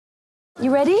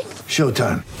You ready?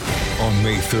 Showtime. On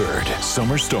May 3rd,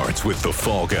 summer starts with The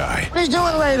Fall Guy. Let's do it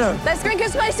later. Let's drink a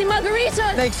spicy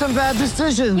margarita. Make some bad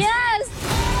decisions. Yes.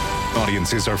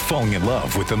 Audiences are falling in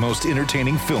love with the most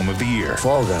entertaining film of the year.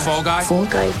 Fall Guy. Fall Guy? Fall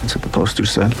Guy. That's what the poster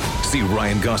said. See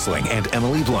Ryan Gosling and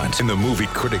Emily Blunt in the movie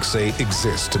critics say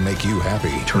exists to make you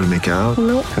happy. Trying to make it out?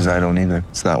 Nope. Because I don't either.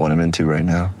 It's not what I'm into right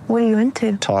now. What are you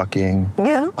into? Talking.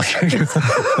 Yeah.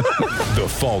 The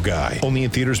Fall Guy. Only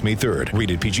in theaters May 3rd.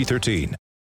 Rated PG-13.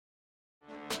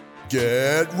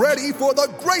 Get ready for the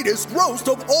greatest roast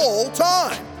of all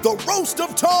time. The Roast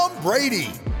of Tom Brady.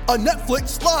 A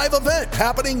Netflix live event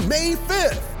happening May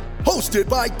 5th. Hosted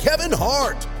by Kevin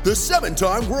Hart. The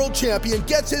 7-time world champion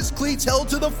gets his cleats held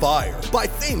to the fire by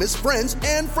famous friends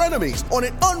and frenemies on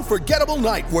an unforgettable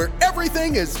night where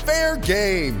everything is fair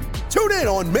game. Tune in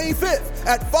on May 5th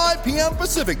at 5 p.m.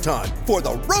 Pacific time for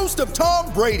the Roast of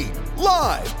Tom Brady.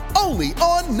 Live only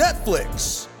on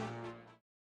Netflix.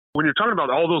 When you're talking about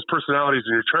all those personalities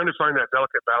and you're trying to find that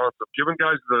delicate balance of giving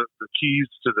guys the keys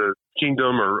to the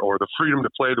kingdom or the freedom to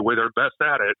play the way they're best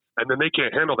at it, and then they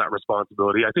can't handle that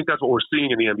responsibility, I think that's what we're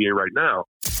seeing in the NBA right now.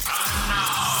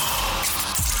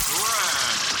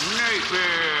 Greg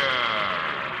Napier.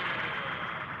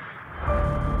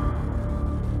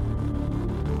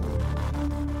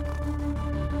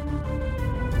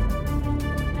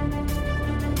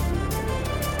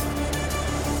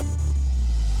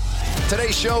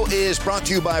 Today's show is brought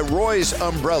to you by Roy's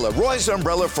Umbrella. Roy's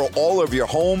Umbrella for all of your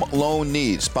home loan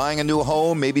needs. Buying a new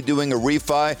home, maybe doing a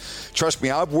refi. Trust me,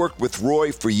 I've worked with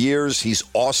Roy for years. He's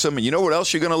awesome. And you know what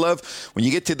else you're going to love? When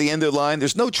you get to the end of the line,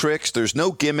 there's no tricks, there's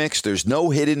no gimmicks, there's no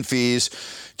hidden fees.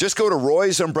 Just go to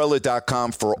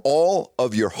roysumbrella.com for all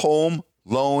of your home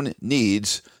loan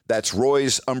needs. That's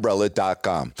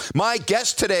roysumbrella.com. My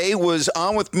guest today was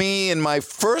on with me in my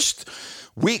first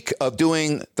week of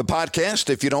doing the podcast.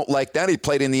 If you don't like that, he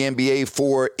played in the NBA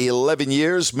for 11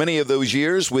 years, many of those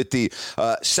years with the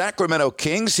Sacramento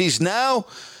Kings. He's now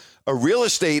a real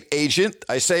estate agent.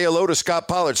 I say hello to Scott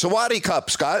Pollard. Sawadee Cup,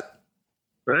 Scott.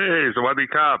 Hey, Sawadee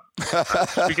Cup.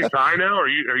 Speaking Thai now? Are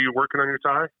you working on your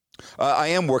Thai? I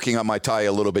am working on my Thai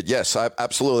a little bit. Yes,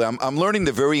 absolutely. I'm learning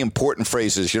the very important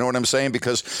phrases. You know what I'm saying?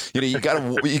 Because you got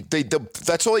to.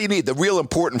 That's all you need. The real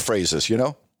important phrases. You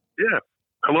know. Yeah.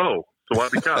 Hello.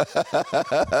 Sawadee Cup.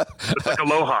 It's like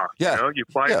aloha. Yeah. You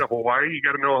fly into Hawaii, you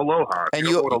got to know aloha. And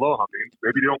you don't know what aloha means,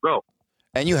 maybe you don't go.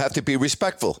 And you have to be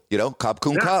respectful. Kap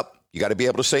kun kap. You got to be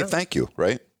able to say thank you,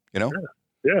 right? Yeah.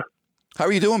 How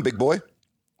are you doing, big boy?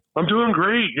 I'm doing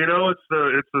great. It's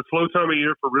the slow time of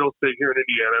year for real estate here in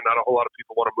Indiana. Not a whole lot of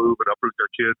people want to move and uproot their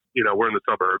kids. We're in the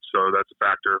suburbs, so that's a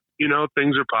factor.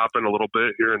 Things are popping a little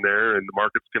bit here and there, and the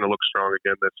market's going to look strong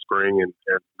again this spring and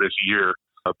this year.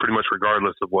 Pretty much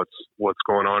regardless of what's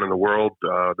going on in the world,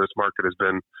 this market has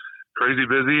been crazy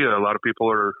busy. A lot of people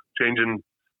are changing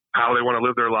how they want to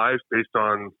live their lives based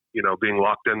on being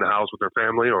locked in the house with their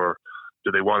family, or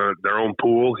do they want their own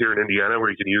pool here in Indiana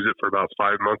where you can use it for about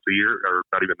 5 months a year, or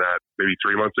not even that, maybe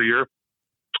 3 months a year.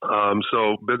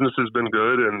 So business has been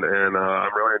good, and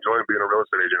I'm really enjoying being a real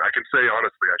estate agent. I can say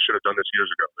honestly, I should have done this years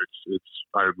ago.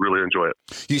 I really enjoy it.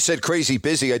 You said crazy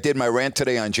busy. I did my rant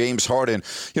today on James Harden.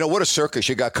 What a circus.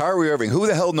 You got Kyrie Irving. Who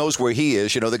the hell knows where he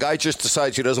is? The guy just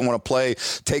decides he doesn't want to play,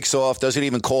 takes off, doesn't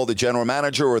even call the general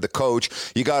manager or the coach.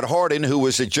 You got Harden, who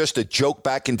was just a joke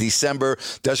back in December,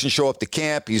 doesn't show up to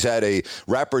camp. He's at a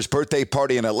rapper's birthday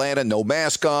party in Atlanta, no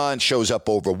mask on, shows up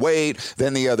overweight.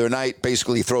 Then the other night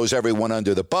basically throws everyone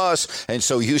under the bus, and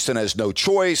so Houston has no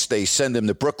choice. They send him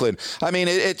to Brooklyn. I mean,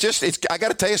 I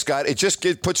got to tell you, Scott, it just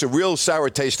puts a real sour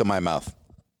taste in my mouth.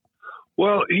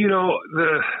 Well,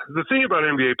 the thing about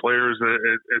NBA players,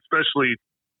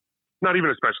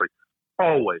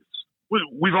 always,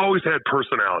 we've always had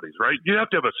personalities, right? You have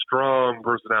to have a strong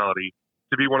personality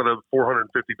to be one of the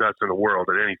 450 best in the world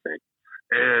at anything.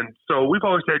 And so we've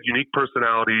always had unique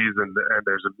personalities, and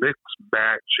there's a mixed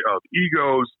match of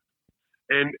egos.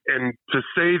 And to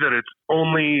say that it's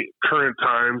only current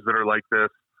times that are like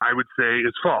this, I would say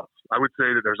is false. I would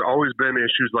say that there's always been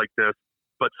issues like this,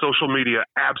 but social media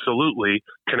absolutely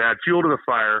can add fuel to the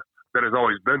fire that has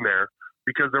always been there,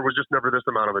 because there was just never this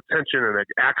amount of attention and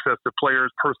access to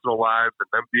players' personal lives and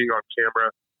them being on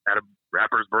camera at a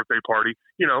rapper's birthday party.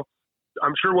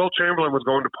 I'm sure Wilt Chamberlain was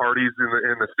going to parties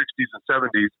in the 60s and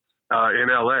 70s in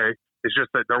LA. It's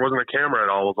just that there wasn't a camera at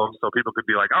all of them, so people could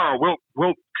be like, "Oh,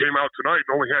 Wilt came out tonight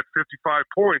and only had 55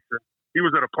 points, and he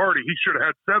was at a party. He should have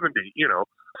had 70."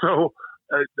 So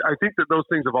I think that those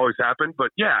things have always happened. But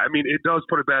yeah, I mean, it does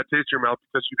put a bad taste in your mouth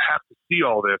because you have to see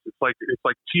all this. It's like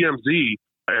TMZ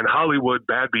and Hollywood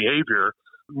bad behavior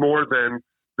more than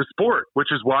the sport,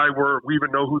 which is why we even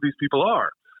know who these people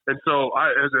are. And so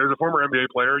as a former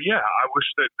NBA player, I wish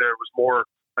that there was more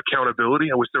accountability.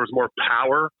 I wish there was more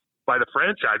power by the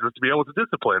franchises to be able to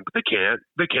discipline, but they can't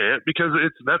because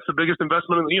that's the biggest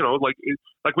investment in,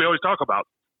 like we always talk about.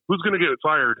 Who's going to get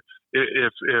fired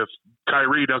if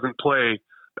Kyrie doesn't play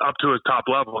up to his top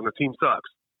level and the team sucks?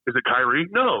 Is it Kyrie?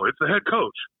 No, it's the head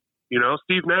coach.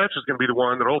 Steve Nash is going to be the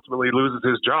one that ultimately loses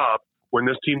his job when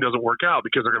this team doesn't work out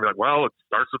because they're going to be like, well, it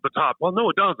starts at the top. Well,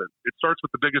 no, it doesn't. It starts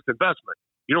with the biggest investment.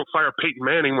 You don't fire Peyton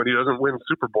Manning when he doesn't win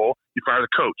Super Bowl. You fire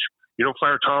the coach. You don't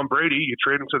fire Tom Brady. You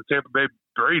trade him to the Tampa Bay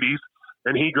Brady's,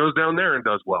 and he goes down there and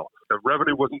does well. The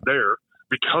revenue wasn't there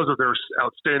because of their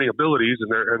outstanding abilities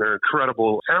and their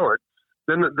incredible talent.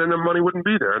 Then the money wouldn't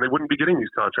be there, and they wouldn't be getting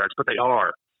these contracts. But they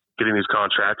are getting these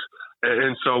contracts.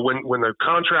 And so when the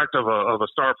contract of a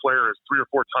star player is 3 or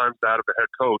 4 times that of the head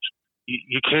coach,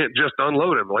 you can't just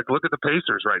unload him. Like, look at the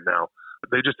Pacers right now.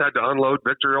 They just had to unload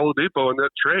Victor Oladipo in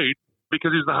that trade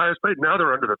because he's the highest paid. Now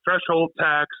they're under the threshold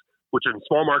tax, which in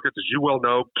small markets, as you well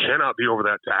know, cannot be over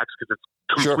that tax because it's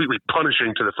completely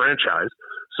punishing to the franchise.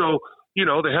 So,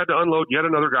 they had to unload yet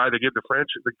another guy they gave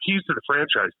the keys to the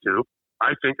franchise to,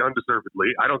 I think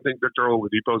undeservedly. I don't think Victor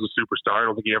Oladipo is a superstar. I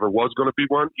don't think he ever was going to be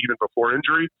one, even before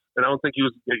injury. And I don't think he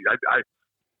was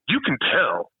you can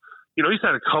tell. He's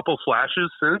had a couple flashes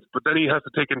since, but then he has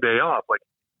to take a day off. Like,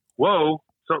 whoa,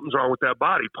 something's wrong with that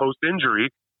body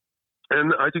post-injury.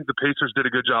 And I think the Pacers did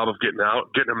a good job of getting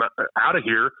him out of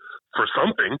here for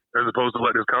something as opposed to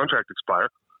letting his contract expire.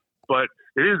 But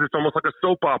it's almost like a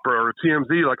soap opera or a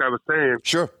TMZ, like I was saying,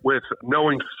 with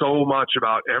knowing so much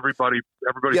about everybody's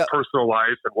personal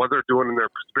life and what they're doing in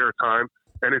their spare time.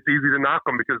 And it's easy to knock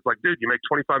them because, like, dude, you make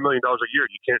 $25 million a year.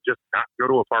 You can't just not go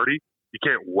to a party. You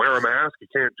can't wear a mask. You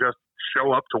can't just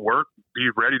show up to work, be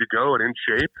ready to go and in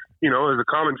shape. As a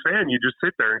common fan, you just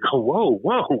sit there and go, whoa,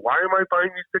 why am I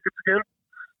buying these tickets again?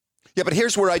 Yeah, but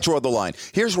here's where I draw the line.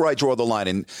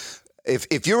 And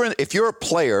if you're a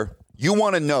player, you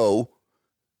want to know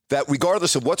that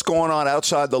regardless of what's going on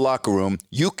outside the locker room,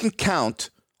 you can count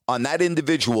on that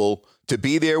individual to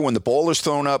be there when the ball is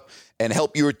thrown up and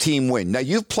help your team win. Now,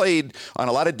 you've played on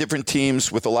a lot of different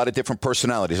teams with a lot of different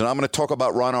personalities, and I'm going to talk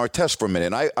about Ron Artest for a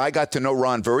minute. I got to know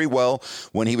Ron very well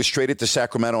when he was traded to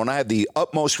Sacramento, and I have the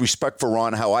utmost respect for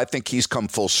Ron, how I think he's come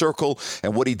full circle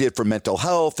and what he did for mental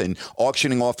health and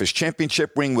auctioning off his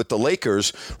championship ring with the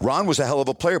Lakers. Ron was a hell of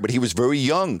a player, but he was very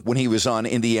young when he was on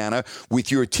Indiana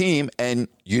with your team, and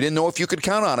you didn't know if you could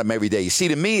count on him every day. You see,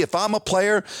 to me, if I'm a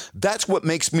player, that's what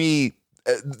makes me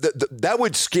that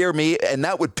would scare me and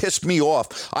that would piss me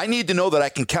off. I need to know that I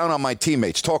can count on my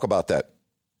teammates. Talk about that.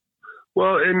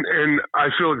 Well, and I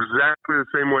feel exactly the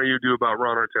same way you do about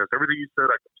Ron Artest. Everything you said,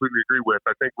 I completely agree with.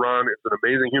 I think Ron is an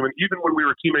amazing human. Even when we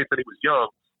were teammates and he was young,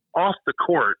 off the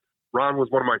court, Ron was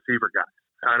one of my favorite guys.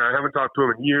 And I haven't talked to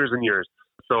him in years and years.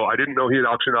 So I didn't know he had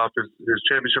auctioned off his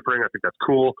championship ring. I think that's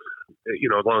cool.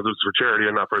 As long as it was for charity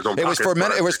and not for his own pocket.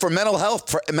 It was for mental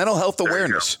health,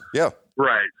 awareness. Yeah.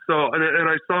 Right. So, and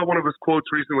I saw one of his quotes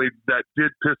recently that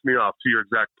did piss me off to your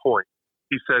exact point.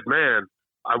 He said, man,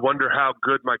 I wonder how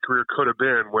good my career could have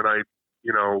been when I,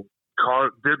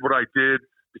 did what I did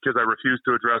because I refused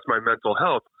to address my mental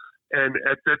health. And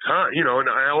at that time, and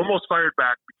I almost fired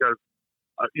back because,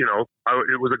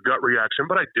 it was a gut reaction,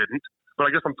 but I didn't. But I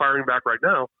guess I'm firing back right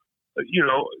now.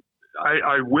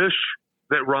 I wish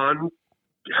that Ron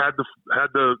had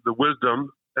the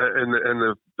wisdom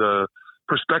and the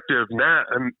perspective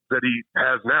that he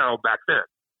has now back then,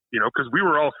 because we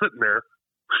were all sitting there.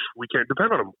 We can't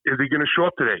depend on him. Is he going to show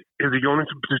up today? Is he going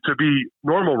to be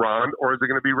normal Ron, or is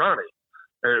it going to be Ronnie?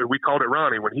 We called it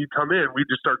Ronnie. When he'd come in, we'd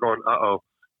just start going, uh-oh,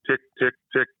 tick, tick,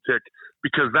 tick, tick,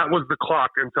 because that was the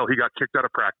clock until he got kicked out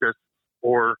of practice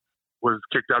or was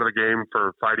kicked out of the game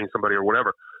for fighting somebody or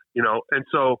whatever, And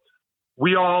so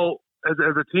we all, as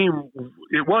a team,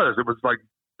 it was like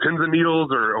pins and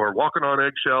needles or walking on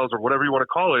eggshells or whatever you want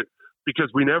to call it, because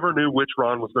we never knew which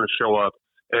Ron was going to show up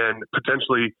and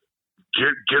potentially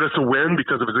get us a win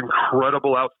because of his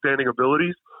incredible, outstanding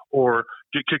abilities, or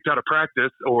get kicked out of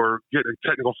practice or get a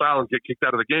technical foul and get kicked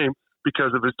out of the game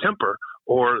because of his temper,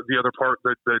 or the other part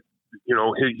that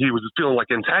he was feeling like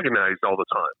antagonized all the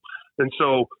time. And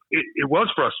so it was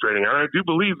frustrating. And I do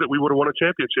believe that we would have won a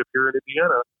championship here in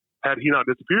Indiana had he not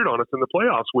disappeared on us in the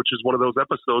playoffs, which is one of those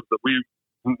episodes that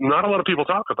not a lot of people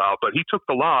talk about, but he took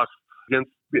the loss against,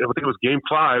 I think it was Game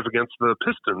 5 against the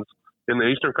Pistons in the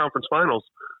Eastern Conference Finals,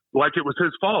 like it was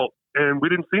his fault. And we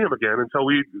didn't see him again until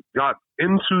we got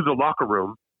into the locker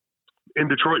room in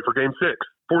Detroit for Game 6.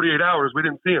 48 hours, we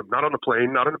didn't see him. Not on the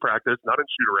plane, not in the practice, not in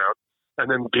shoot around. And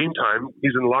then game time,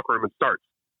 he's in the locker room and starts.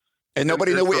 And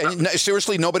nobody knew.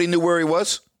 Seriously, nobody knew where he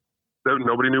was.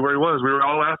 Nobody knew where he was. We were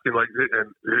all asking, like, and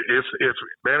if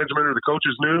management or the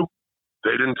coaches knew,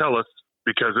 they didn't tell us,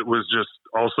 because it was just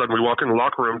all of a sudden we walk in the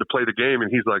locker room to play the game, and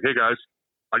he's like, "Hey guys,"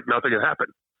 like nothing had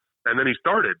happened. And then he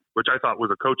started, which I thought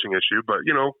was a coaching issue. But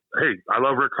hey, I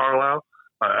love Rick Carlisle.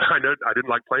 I know I didn't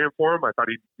like playing for him. I thought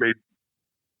he made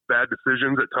bad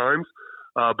decisions at times.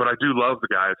 But I do love the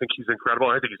guy. I think he's incredible.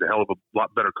 I think he's a hell of a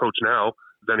lot better coach now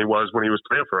than he was when he was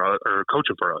playing for us or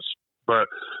coaching for us. But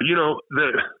you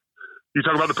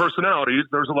talk about the personalities.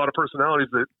 There's a lot of personalities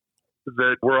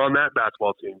that were on that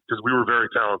basketball team, because we were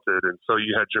very talented. And so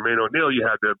you had Jermaine O'Neal, you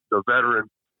had the veteran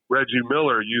Reggie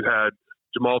Miller, you had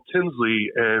Jamal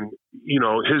Tinsley, and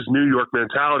his New York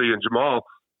mentality. And Jamal,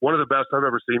 one of the best I've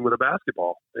ever seen with a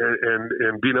basketball,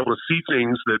 and being able to see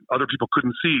things that other people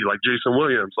couldn't see, like Jason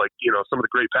Williams, like some of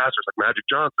the great passers like Magic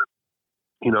Johnson.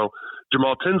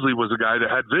 Jamal Tinsley was a guy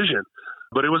that had vision,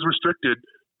 but it was restricted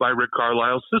by Rick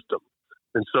Carlisle's system.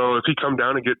 And so if he come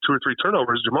down and get 2 or 3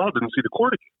 turnovers, Jamal didn't see the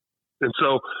court again. And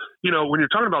so, when you're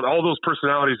talking about all those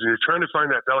personalities and you're trying to find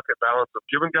that delicate balance of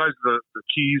giving guys the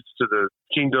keys to the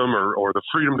kingdom or the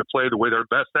freedom to play the way they're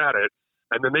best at it,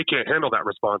 and then they can't handle that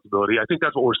responsibility, I think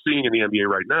that's what we're seeing in the NBA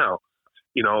right now.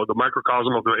 The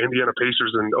microcosm of the Indiana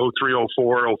Pacers in 03,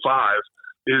 04, 05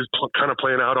 is kind of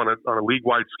playing out on a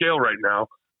league-wide scale right now,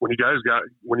 when you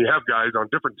have guys on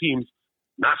different teams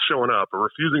not showing up or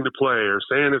refusing to play or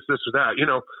saying it's this or that.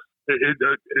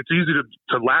 It's easy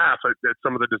to laugh at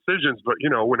some of the decisions, but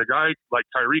when a guy like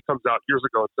Kyrie comes out years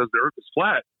ago and says the earth is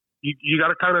flat, you got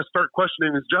to kind of start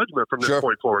questioning his judgment from this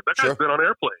point forward. That guy's been on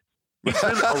airplanes. He's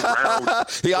been around.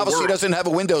 He obviously doesn't have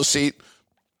a window seat.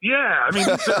 Yeah, he's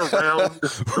been around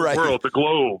the world, the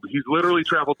globe. He's literally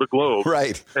traveled the globe.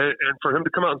 Right. And for him to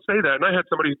come out and say that, and I had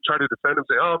somebody try to defend him,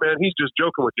 say, "Oh man, he's just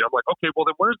joking with you." I'm like, okay, well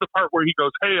then where's the part where he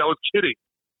goes, "Hey, I was kidding"?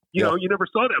 You never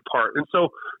saw that part. And so,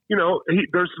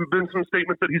 there's been some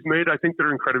statements that he's made, I think, that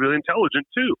are incredibly intelligent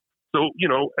too. So,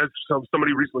 as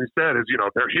somebody recently said,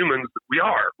 they're humans. We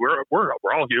are.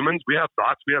 We're all humans. We have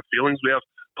thoughts. We have feelings. We have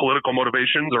political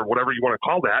motivations, or whatever you want to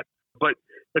call that. But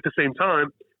at the same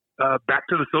time, back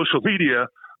to the social media,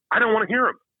 I don't want to hear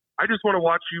him. I just want to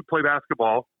watch you play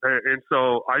basketball. And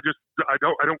so I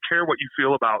don't care what you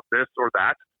feel about this or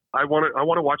that. I want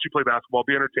to watch you play basketball,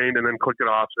 be entertained, and then click it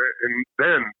off, and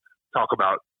then talk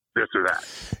about this or that.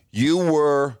 You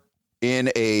were in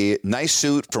a nice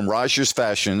suit from Rogers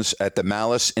Fashions at the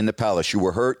Malice in the Palace. You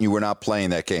were hurt and you were not playing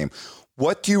that game.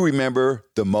 What do you remember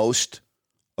the most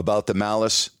about the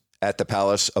Malice at the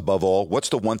Palace above all? What's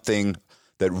the one thing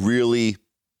that really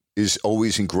is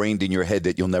always ingrained in your head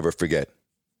that you'll never forget?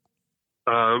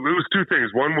 It was 2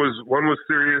 things. One was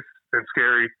serious and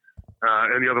scary,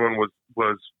 and the other one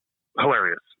was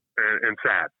hilarious and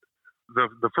sad.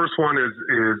 The first one is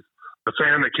the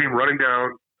fan that came running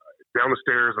down the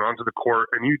stairs and onto the court,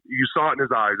 and you saw it in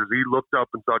his eyes as he looked up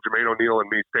and saw Jermaine O'Neal and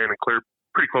me standing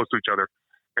pretty close to each other,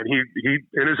 and he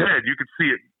in his head you could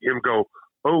see him go,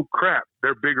 "Oh crap,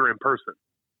 they're bigger in person."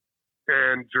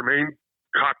 And Jermaine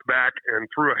cocked back and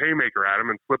threw a haymaker at him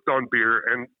and flipped on Beer,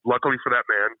 and luckily for that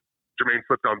man, Jermaine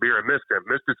flipped on Beer and missed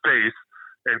his face,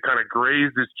 and kind of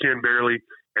grazed his chin barely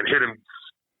and hit him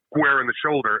square in the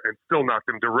shoulder and still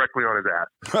knocked him directly on his ass.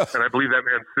 And I believe that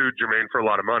man sued Jermaine for a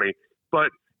lot of money.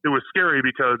 But it was scary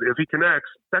because if he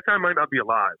connects, that guy might not be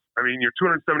alive. I mean, your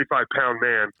 275-pound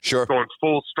man going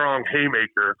full strong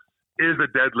haymaker is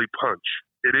a deadly punch.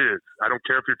 It is. I don't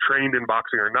care if you're trained in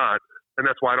boxing or not, and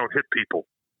that's why I don't hit people,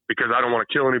 because I don't want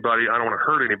to kill anybody. I don't want to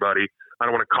hurt anybody. I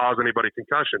don't want to cause anybody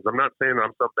concussions. I'm not saying that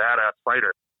I'm some badass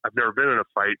fighter. I've never been in a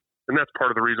fight, and that's part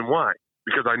of the reason why.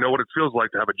 Because I know what it feels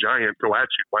like to have a giant go at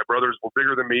you. My brothers were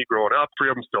bigger than me growing up. 3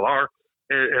 of them still are.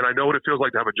 And I know what it feels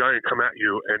like to have a giant come at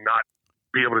you and not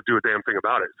be able to do a damn thing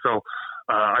about it. So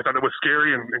I thought it was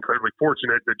scary and incredibly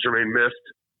fortunate that Jermaine missed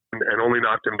and only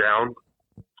knocked him down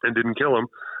and didn't kill him.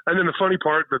 And then the funny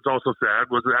part that's also sad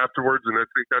was afterwards, and I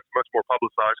think that's much more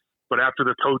publicized, but after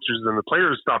the coaches and the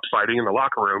players stopped fighting in the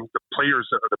locker room, the Pacers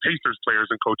players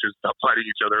and coaches stopped fighting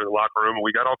each other in the locker room, and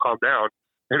we got all calmed down,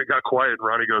 and it got quiet, and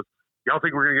Ronnie goes, "Y'all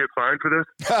think we're going to get fined for this?"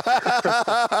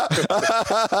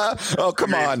 Oh,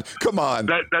 come on.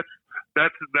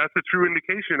 That's a true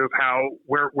indication of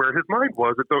where his mind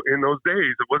was in those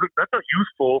days. That's not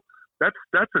useful. That's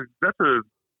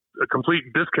a complete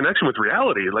disconnection with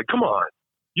reality. Like, come on.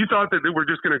 You thought that they were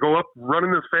just going to go up, running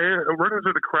through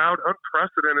the crowd,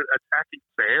 unprecedented attacking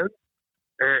fans,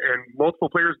 and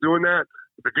multiple players doing that.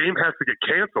 The game has to get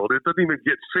canceled. It doesn't even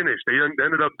get finished. They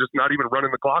ended up just not even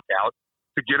running the clock out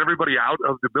to get everybody out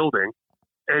of the building.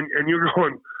 And you're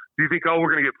going, do you think,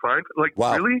 we're going to get fined? Like,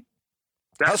 wow. Really?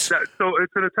 So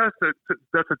it's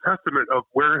that's a testament of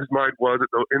where his mind was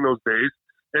in those days.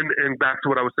 And back to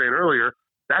what I was saying earlier,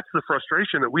 that's the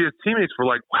frustration that we as teammates were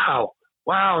like,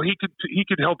 wow, he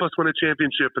could help us win a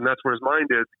championship, and that's where his mind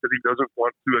is because he doesn't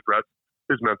want to address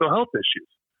his mental health issues.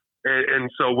 And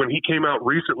so when he came out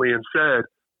recently and said,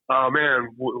 "Oh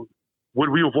man, would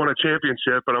we have won a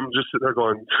championship?" and I'm just sitting there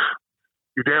going,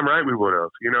 "You're damn right we would have,"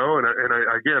 you know. And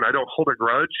I don't hold a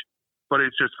grudge, but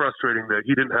it's just frustrating that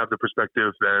he didn't have the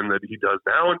perspective then that he does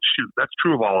now. And shoot, that's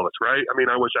true of all of us, right? I mean,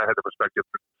 I wish I had the perspective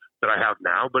that I have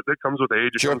now, but it comes with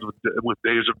age. It comes with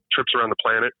days of trips around the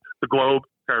planet, the globe,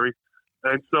 Terry.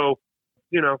 And so,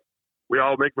 you know, we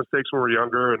all make mistakes when we're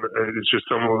younger, and it's just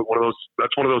one of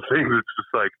those things. It's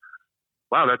just like,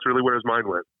 wow, that's really where his mind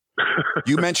went.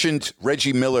 You mentioned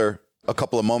Reggie Miller a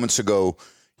couple of moments ago.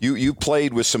 You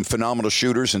played with some phenomenal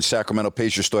shooters in Sacramento,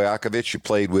 Peja Stojakovic. You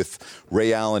played with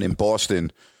Ray Allen in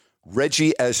Boston.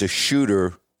 Reggie as a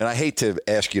shooter, and I hate to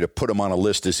ask you to put him on a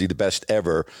list, is he the best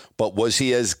ever, but was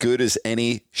he as good as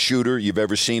any shooter you've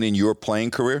ever seen in your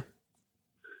playing career?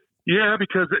 Yeah,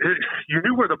 because you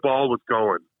knew where the ball was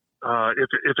going.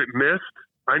 If it missed,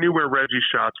 I knew where Reggie's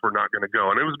shots were not going to go,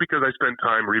 and it was because I spent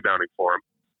time rebounding for him.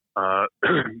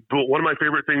 But one of my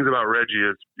favorite things about Reggie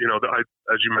is, you know,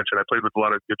 as you mentioned, I played with a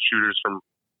lot of good shooters from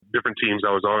different teams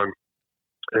I was on,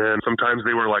 and sometimes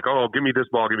they were like, "Oh, give me this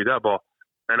ball, give me that ball,"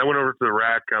 and I went over to the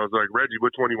rack. I was like, "Reggie,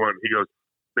 which one you want?" He goes,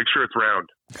 "Make sure it's round."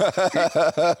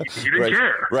 He didn't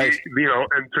care, right? You know,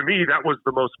 and to me, that was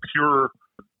the most pure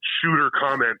shooter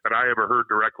comment that I ever heard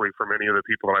directly from any of the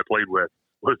people that I played with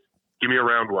was, "Give me a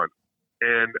round one."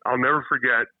 And I'll never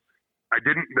forget, I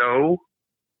didn't know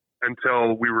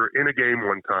until we were in a game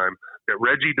one time that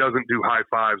Reggie doesn't do high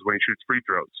fives when he shoots free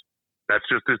throws. That's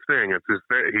just his thing. It's his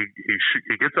thing.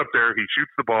 He gets up there, he shoots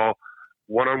the ball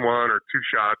one-on-one or two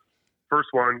shots.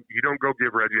 First one, you don't go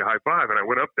give Reggie a high five. And I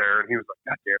went up there and he was like,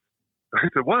 "God damn it." I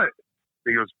said, "What?"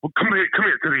 He goes, "Well, come here,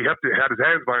 because he had his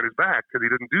hands behind his back because he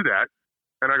didn't do that."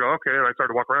 And I go, "Okay." And I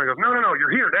started to walk around. He goes, No,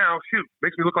 you're here now. Shoot.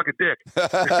 Makes me look like a dick.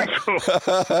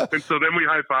 and so then we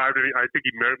high-fived, and I think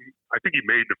he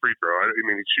made the free throw. I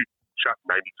mean, he shot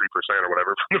 93% or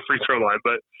whatever from the free throw line.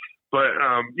 But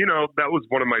you know, that was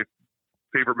one of my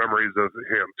favorite memories of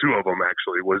him. Two of them,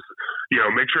 actually, was, you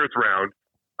know, make sure it's round,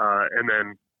 and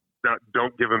then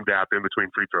don't give him dap in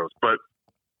between free throws. But,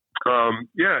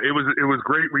 yeah, it was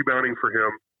great rebounding for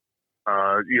him,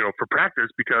 you know, for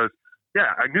practice because,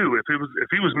 yeah, I knew if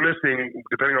he was missing,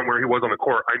 depending on where he was on the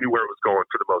court, I knew where it was going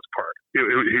for the most part.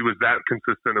 He was that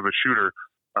consistent of a shooter.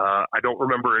 I don't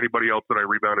remember anybody else that I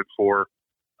rebounded for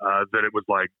that it was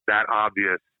like that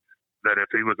obvious that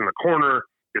if he was in the corner,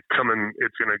 it's going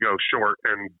to go short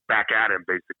and back at him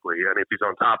basically. And if he's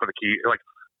on top of the key, like,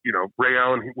 you know, Ray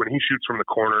Allen, when he shoots from the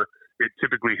corner, it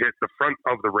typically hit the front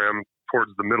of the rim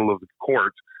towards the middle of the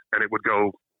court, and it would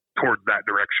go towards that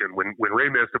direction. When Ray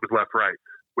missed, it was left-right.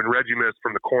 When Reggie missed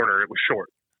from the corner, it was short.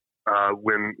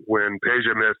 When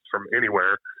Peja missed from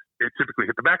anywhere, it typically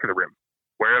hit the back of the rim,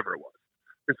 wherever it was.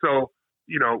 And so,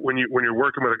 you know, when you're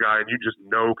working with a guy and you just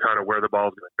know kind of where the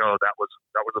ball's going to go, that was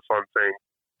a fun thing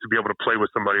to be able to play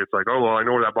with somebody. It's like, oh, well, I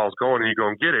know where that ball's going, and you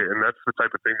go and get it. And that's the type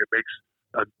of thing that makes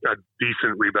a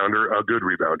decent rebounder a good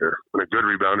rebounder, and a good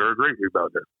rebounder a great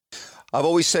rebounder. I've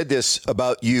always said this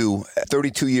about you,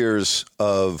 32 years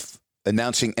of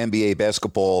announcing NBA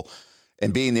basketball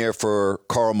and being there for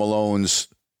Karl Malone's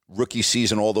rookie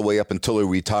season all the way up until he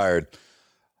retired.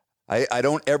 I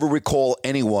don't ever recall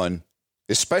anyone,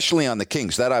 especially on the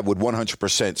Kings, that I would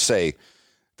 100% say,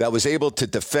 that was able to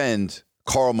defend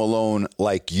Karl Malone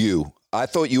like you. I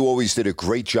thought you always did a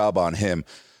great job on him.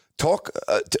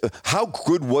 How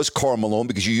good was Karl Malone?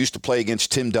 Because you used to play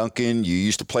against Tim Duncan. You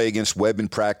used to play against Webb in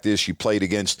practice. You played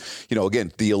against, you know,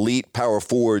 again, the elite power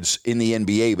forwards in the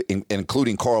NBA,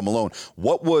 including Karl Malone.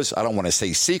 What was, I don't want to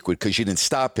say secret because you didn't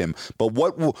stop him, but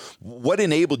what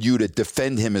enabled you to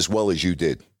defend him as well as you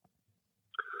did?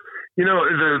 You know,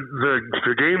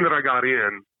 the game that I got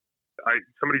in,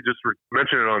 somebody just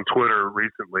mentioned it on Twitter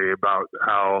recently about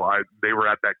how they were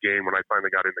at that game when I finally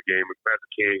got in the game as a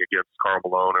King against Karl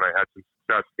Malone, and I had some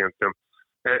success against him.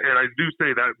 And I do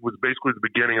say that was basically the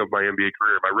beginning of my NBA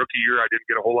career. My rookie year, I didn't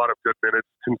get a whole lot of good minutes,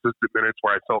 consistent minutes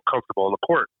where I felt comfortable on the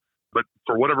court. But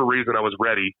for whatever reason, I was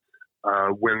ready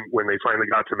when they finally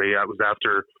got to me. It was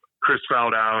after Chris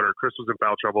fouled out, or Chris was in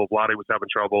foul trouble, Vlade was having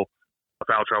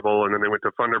foul trouble, and then they went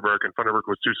to Thunderberg, and Thunderberg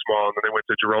was too small, and then they went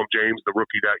to Jerome James, the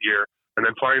rookie that year, and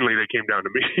then finally they came down to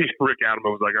me. Rick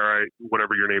Adamo was like, "All right,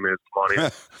 whatever your name is, come on in."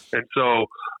 And so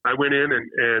I went in,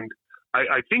 and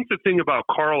I think the thing about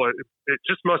Karl, it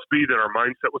just must be that our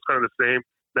mindset was kind of the same.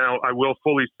 Now, I will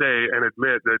fully say and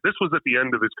admit that this was at the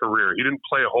end of his career. He didn't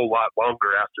play a whole lot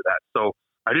longer after that. So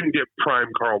I didn't get prime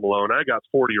Karl Malone. I got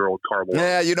 40-year-old Karl Malone.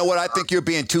 Yeah, you know what? I think you're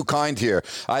being too kind here.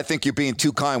 I think you're being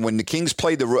too kind. When the Kings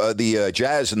played the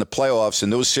Jazz in the playoffs in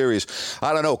those series,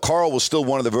 I don't know. Karl was still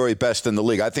one of the very best in the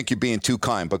league. I think you're being too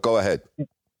kind, but go ahead.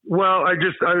 Well, I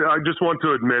just want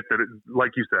to admit that,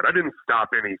 like you said, I didn't stop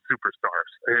any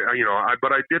superstars.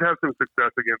 But I did have some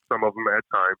success against some of them at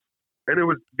times. And it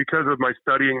was because of my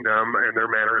studying them and their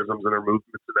mannerisms and their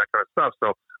movements and that kind of stuff.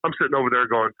 So I'm sitting over there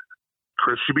going,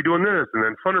 Chris should be doing this, and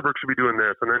then Funderburk should be doing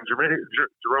this, and then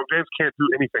Jerome James can't do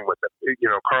anything with it.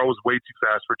 Karl was way too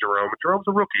fast for Jerome, and Jerome's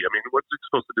a rookie. I mean, what's he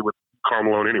supposed to do with Karl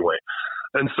Malone anyway?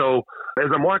 And so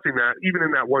as I'm watching that, even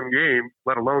in that one game,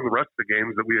 let alone the rest of the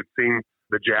games that we had seen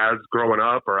the Jazz growing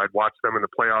up, or I'd watched them in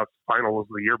the playoff finals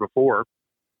the year before,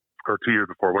 or 2 years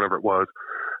before, whatever it was.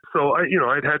 So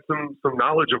I'd had some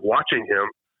knowledge of watching him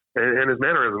and his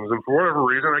mannerisms, and for whatever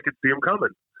reason, I could see him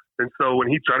coming. And so when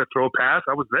he tried to throw a pass,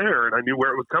 I was there, and I knew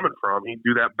where it was coming from. He'd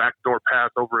do that backdoor pass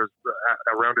over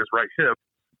around his right hip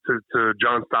to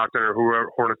John Stockton or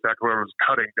Hornacek, whoever was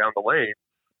cutting down the lane.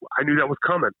 I knew that was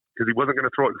coming because he wasn't going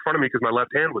to throw it in front of me because my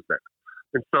left hand was there.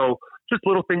 And so just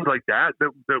little things like that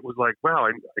was like, wow,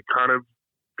 I kind of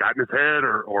got in his head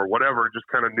or whatever, just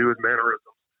kind of knew his mannerisms.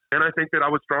 And I think that I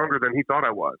was stronger than he thought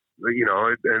I was,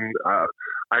 and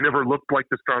I never looked like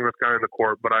the strongest guy on the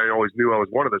court, but I always knew I was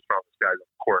one of the strongest guys on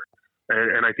the court.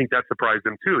 And I think that surprised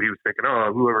him too. He was thinking,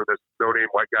 oh, whoever this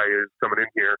no-name white guy is coming in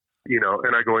here,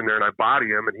 and I go in there and I body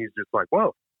him, and he's just like,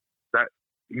 whoa, that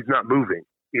he's not moving,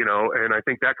 and I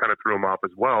think that kind of threw him off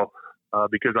as well,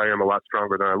 because I am a lot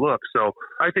stronger than I look. So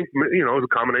I think, it was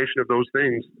a combination of those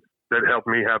things that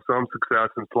helped me have some success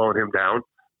in slowing him down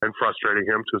and frustrating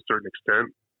him to a certain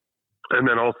extent. And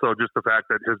then also just the fact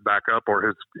that his backup or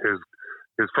his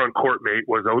front court mate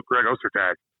was Greg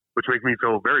Ostertag, which makes me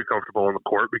feel very comfortable on the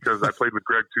court because I played with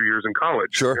Greg 2 years in college.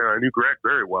 Sure. And I knew Greg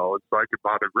very well, and so I could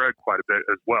bother Greg quite a bit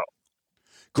as well.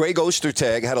 Greg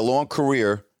Ostertag had a long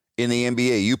career in the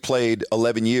NBA. You played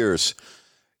 11 years.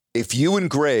 If you and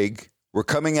Greg were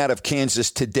coming out of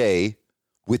Kansas today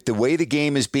with the way the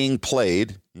game is being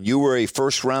played, you were a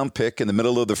first-round pick in the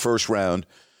middle of the first round,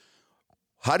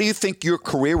 how do you think your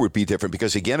career would be different?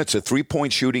 Because, again, it's a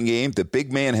three-point shooting game. The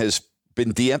big man has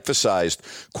been de-emphasized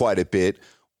quite a bit.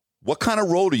 What kind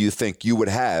of role do you think you would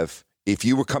have if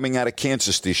you were coming out of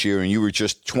Kansas this year and you were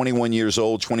just 21 years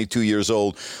old, 22 years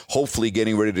old, hopefully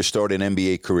getting ready to start an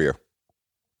NBA career?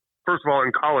 First of all,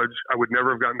 in college, I would never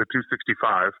have gotten to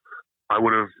 265. I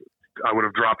would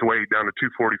have dropped weight down to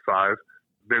 245.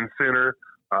 Been thinner.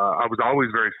 I was always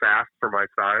very fast for my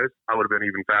size. I would have been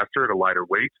even faster at a lighter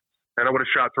weight. And I would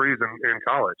have shot threes in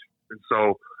college. And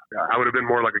so I would have been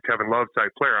more like a Kevin Love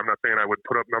type player. I'm not saying I would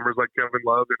put up numbers like Kevin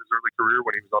Love in his early career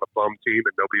when he was on a bum team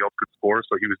and nobody else could score,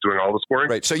 so he was doing all the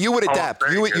scoring. Right. So you would adapt.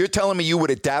 You're telling me you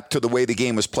would adapt to the way the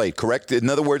game was played, correct?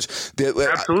 In other words,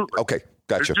 absolutely. Okay,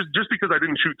 gotcha. Just because I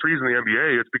didn't shoot threes in the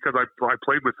NBA, it's because I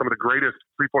played with some of the greatest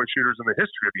three-point shooters in the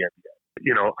history of the NBA.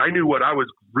 I knew what I was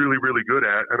really, really good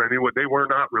at, and I knew what they were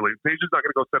not really. Page's not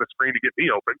going to go set a screen to get me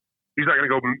open. He's not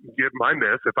going to go get my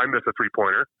miss if I miss a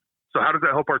three-pointer. So how does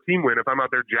that help our team win if I'm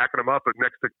out there jacking them up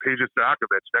next to Peja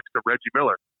Stojakovic, next to Reggie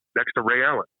Miller, next to Ray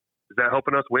Allen? Is that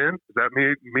helping us win? Is that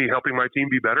me helping my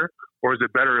team be better? Or is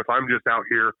it better if I'm just out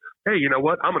here, hey, you know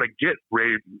what? I'm going to get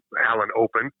Ray Allen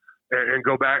open and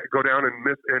go down and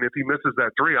miss. And if he misses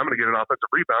that three, I'm going to get an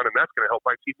offensive rebound, and that's going to help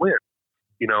my team win.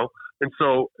 And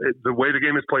so the way the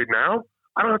game is played now,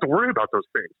 I don't have to worry about those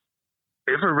things.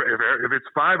 If it's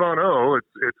 5-on-0,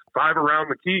 it's 5 around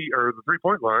the key or the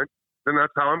 3-point line, then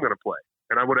that's how I'm going to play.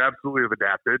 And I would absolutely have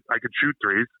adapted. I could shoot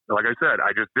threes. Like I said,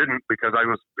 I just didn't because I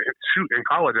was in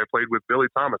college. I played with Billy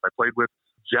Thomas. I played with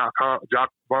Jacques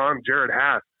Vaughn, Jared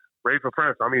Haas, Ray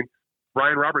Fafrance.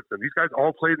 Brian Robertson. These guys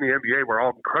all played in the NBA. We're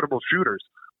all incredible shooters.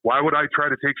 Why would I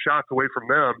try to take shots away from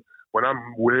them when I'm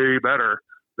way better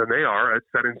than they are at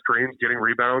setting screens, getting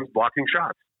rebounds, blocking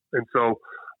shots? And so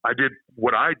I did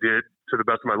what I did to the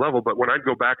best of my level. But when I'd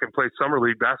go back and play summer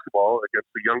league basketball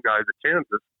against the young guys at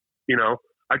Kansas,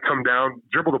 I'd come down,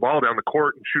 dribble the ball down the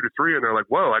court and shoot a three. And they're like,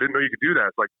 whoa, I didn't know you could do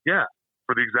that. It's like, yeah,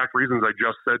 for the exact reasons I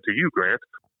just said to you, Grant.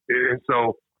 And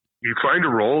so you find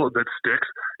a role that sticks.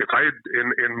 If I had,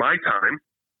 in my time,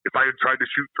 if I had tried to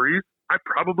shoot threes, I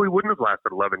probably wouldn't have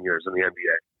lasted 11 years in the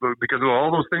NBA because of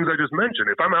all those things I just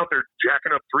mentioned. If I'm out there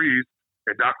jacking up threes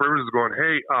and Doc Rivers is going,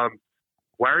 hey,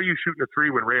 why are you shooting a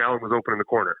three when Ray Allen was open in the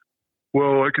corner?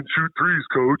 Well, I can shoot threes,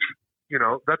 coach.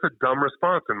 That's a dumb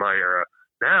response in my era.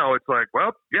 Now it's like,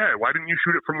 well, yeah, why didn't you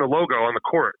shoot it from the logo on the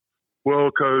court?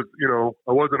 Well, because,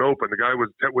 I wasn't open. The guy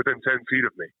was within 10 feet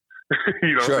of me.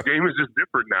 Sure. The game is just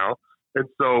different now. And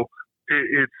so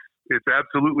it's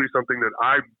absolutely something that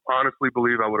I honestly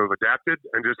believe I would have adapted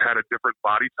and just had a different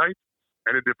body type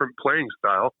and a different playing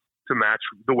style to match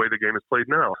the way the game is played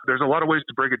now. There's a lot of ways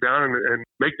to break it down and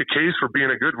make the case for being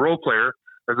a good role player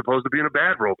as opposed to being a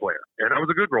bad role player. And I was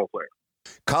a good role player.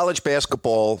 College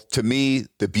basketball, to me,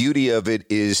 the beauty of it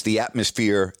is the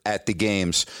atmosphere at the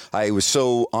games. I was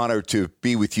so honored to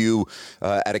be with you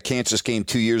at a Kansas game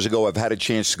 2 years ago. I've had a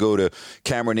chance to go to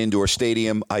Cameron Indoor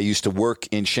Stadium. I used to work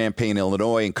in Champaign,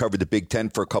 Illinois, and covered the Big Ten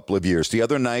for a couple of years. The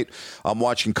other night, I'm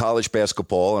watching college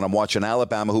basketball, and I'm watching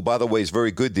Alabama, who, by the way, is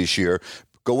very good this year,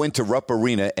 go into Rupp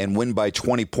Arena and win by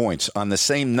 20 points. On the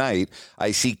same night,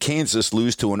 I see Kansas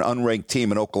lose to an unranked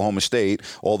team in Oklahoma State,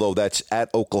 although that's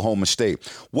at Oklahoma State.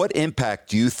 What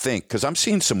impact do you think, because I'm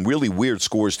seeing some really weird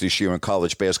scores this year in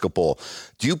college basketball,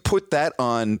 do you put that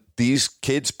on these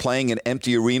kids playing in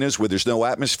empty arenas where there's no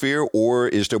atmosphere, or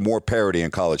is there more parity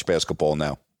in college basketball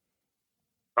now?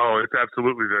 Oh, it's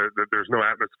absolutely that there's no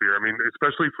atmosphere. I mean,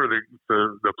 especially for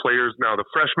the players now, the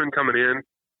freshmen coming in,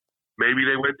 maybe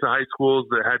they went to high schools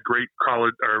that had great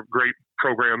college or great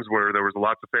programs where there was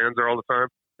lots of fans there all the time,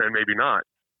 and maybe not.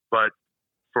 But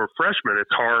for freshmen,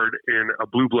 it's hard in a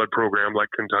blue blood program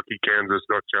like Kentucky, Kansas,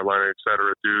 North Carolina, et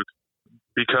cetera, Duke,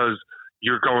 because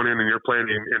you're going in and you're playing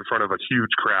in front of a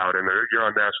huge crowd and you're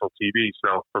on national TV.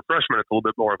 So for freshmen, it's a little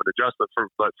bit more of an adjustment.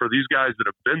 But for these guys that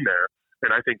have been there, and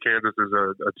I think Kansas is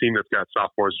a team that's got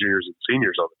sophomores, juniors, and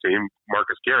seniors on the team.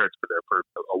 Marcus Garrett's been there for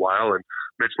a while, and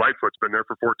Mitch Lightfoot's been there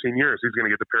for 14 years. He's going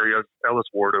to get the Perry Ellis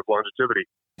Award of longevity.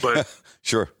 But,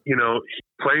 sure,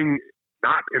 playing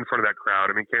not in front of that crowd.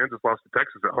 I mean, Kansas lost to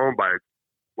Texas at home by,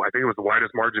 I think it was the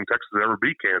widest margin Texas had ever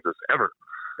beat Kansas, ever.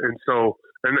 And so,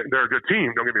 and they're a good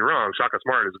team, don't get me wrong. Shaka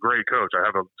Smart is a great coach. I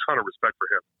have a ton of respect for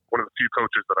him. One of the few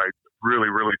coaches that I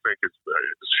really, really think is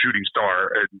a shooting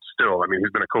star. And still, I mean, he's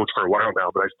been a coach for a while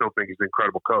now, but I still think he's an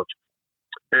incredible coach.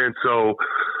 And so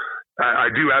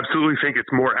I do absolutely think it's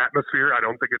more atmosphere. I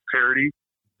don't think it's parity.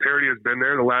 Parity has been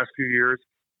there the last few years,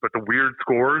 but the weird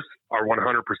scores are 100%.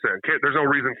 There's no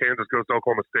reason Kansas goes to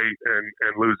Oklahoma State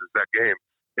and loses that game.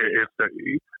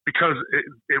 Because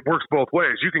it works both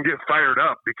ways. You can get fired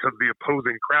up because the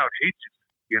opposing crowd hates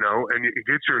you, and it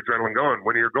gets your adrenaline going.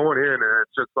 When you're going in and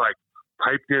it's just like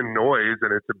piped in noise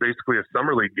and it's basically a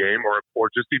summer league game or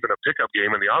just even a pickup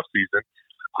game in the off season,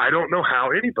 I don't know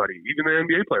how anybody, even the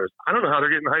NBA players, I don't know how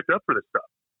they're getting hyped up for this stuff.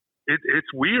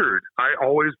 It's weird. I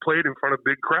always played in front of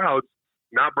big crowds,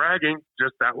 not bragging,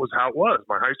 just that was how it was.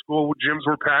 My high school gyms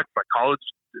were packed. My college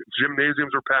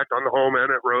gymnasiums were packed on the home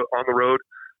and on the road.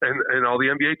 And all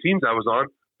the NBA teams I was on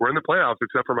were in the playoffs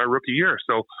except for my rookie year.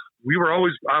 So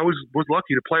I was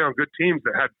lucky to play on good teams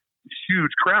that had huge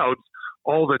crowds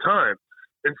all the time.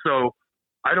 And so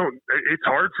it's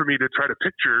hard for me to try to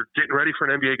picture getting ready for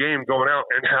an NBA game, going out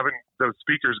and having those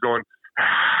speakers going,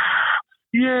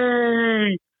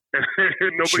 yay!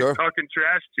 And nobody's talking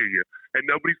trash to you. And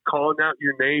nobody's calling out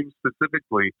your name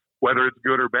specifically, whether it's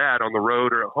good or bad on the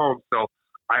road or at home. So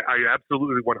I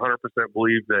absolutely 100%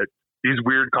 believe that these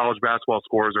weird college basketball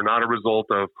scores are not a result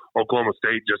of Oklahoma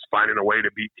State just finding a way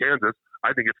to beat Kansas.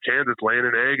 I think it's Kansas laying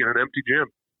an egg in an empty gym.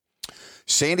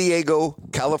 San Diego,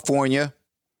 California,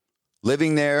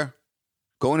 living there,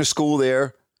 going to school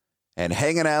there, and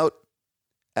hanging out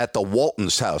at the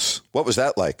Walton's house. What was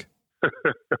that like?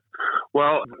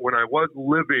 Well, when I was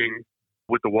living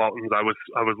with the Waltons, I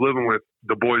was living with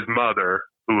the boy's mother,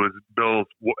 who was Bill's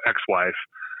ex-wife.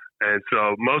 And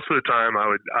so most of the time I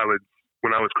would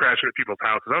when I was crashing at people's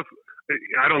houses,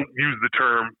 I don't use the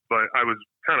term, but I was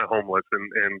kind of homeless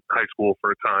in high school for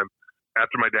a time.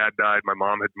 After my dad died, my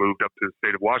mom had moved up to the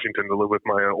state of Washington to live with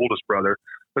my oldest brother.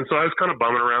 And so I was kind of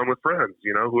bumming around with friends,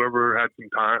 whoever had some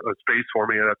time, space for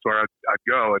me, that's where I'd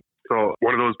go. And so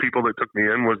one of those people that took me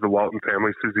in was the Walton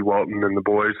family, Susie Walton and the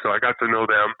boys. So I got to know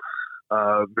them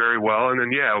very well. And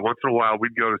then, once in a while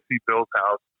we'd go to see Bill's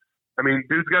house. I mean,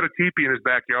 dude's got a teepee in his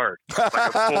backyard, like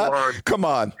a full-on Come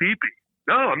on. teepee.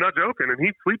 No, I'm not joking. And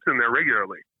he sleeps in there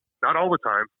regularly. Not all the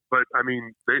time, but I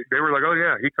mean, they were like, oh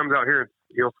yeah, he comes out here and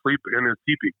he'll sleep in his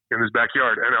teepee in his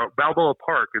backyard. And Balboa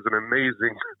Park is an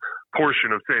amazing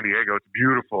portion of San Diego. It's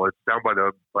beautiful. It's down by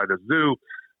the zoo.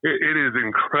 It is an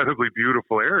incredibly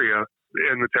beautiful area,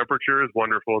 and the temperature is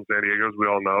wonderful in San Diego, as we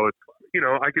all know. It's,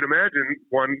 I could imagine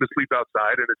wanting to sleep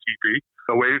outside in a teepee,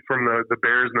 away from the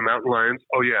bears and the mountain lions.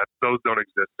 Oh yeah, those don't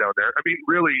exist down there. I mean,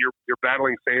 really, you're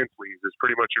battling sand fleas is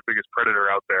pretty much your biggest predator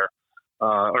out there.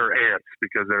 or ants,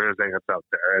 because there is ants out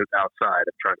there outside.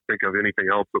 I'm trying to think of anything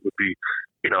else that would be,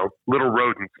 little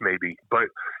rodents maybe. But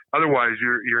otherwise,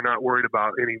 you're not worried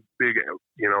about any big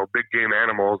game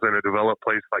animals in a developed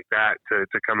place like that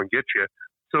to come and get you.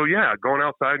 So yeah, going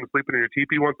outside and sleeping in your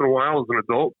teepee once in a while as an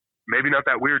adult, maybe not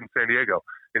that weird in San Diego.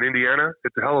 In Indiana,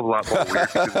 it's a hell of a lot more weird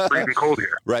because it's freezing cold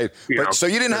here. Right. So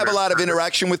you didn't have a lot of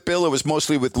interaction with Bill. It was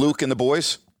mostly with Luke and the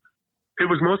boys? It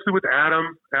was mostly with Adam.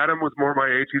 Adam was more my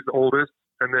age. He's the oldest.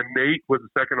 And then Nate was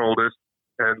the second oldest.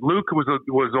 And Luke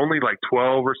was only like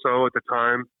 12 or so at the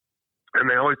time.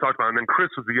 And they always talked about him. And then Chris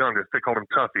was the youngest. They called him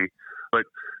Tuffy. But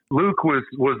Luke was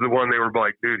the one they were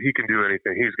like, dude, he can do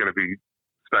anything. He's going to be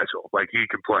special. Like, he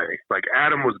can play. Like,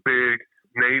 Adam was big.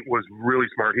 Nate was really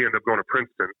smart. He ended up going to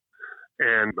Princeton.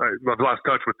 And I've lost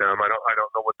touch with them. I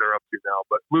don't know what they're up to now.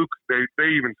 But Luke, they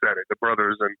even said it, the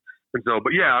brothers. And so,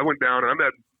 but yeah, I went down and I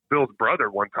met Bill's brother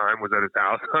one time, was at his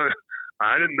house.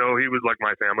 I didn't know he was like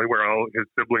my family, where all his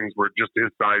siblings were just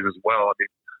his size as well. I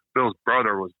mean, Bill's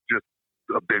brother was just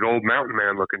a big old mountain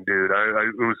man looking dude.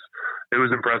 It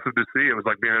was impressive to see. It was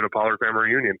like being at a Pollard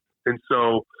family reunion. And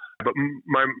so, but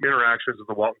my interactions with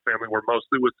the Walton family were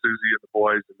mostly with Susie and the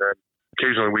boys, and then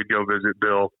occasionally we'd go visit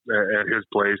Bill at his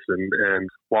place and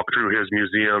walk through his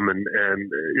museum and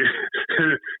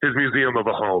his museum of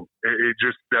a home. It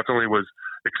just definitely was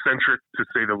eccentric, to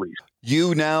say the least.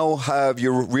 You now have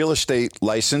your real estate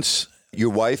license. Your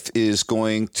wife is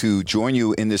going to join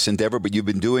you in this endeavor, but you've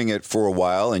been doing it for a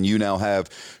while, and you now have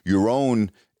your own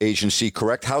agency,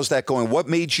 correct? How's that going? What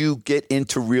made you get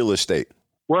into real estate?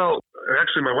 Well,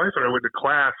 actually, my wife and I went to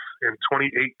class in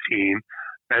 2018,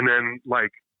 and then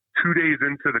like 2 days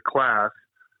into the class,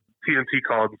 TNT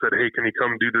called and said, hey, can you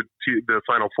come do the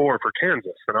Final Four for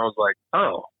Kansas? And I was like,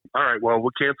 oh, all right, well,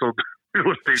 we canceled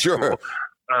real estate school.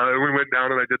 We went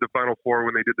down and I did the Final Four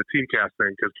when they did the teamcast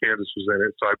thing because Kansas was in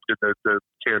it. So I did the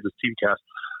Kansas teamcast.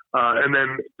 And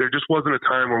then there just wasn't a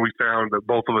time where we found that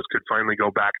both of us could finally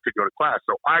go back to go to class.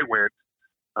 So I went.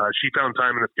 She found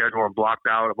time in the schedule and blocked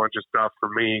out a bunch of stuff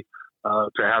for me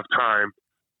to have time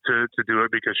to do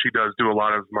it, because she does do a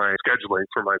lot of my scheduling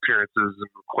for my appearances and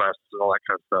requests and all that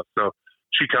kind of stuff. So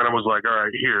she kind of was like, all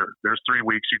right, there's 3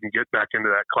 weeks. You can get back into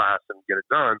that class and get it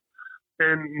done.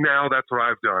 And now that's what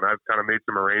I've done. I've kind of made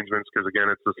some arrangements because, again,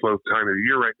 it's a slow time of the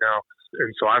year right now.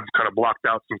 And so I've kind of blocked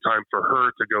out some time for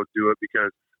her to go do it because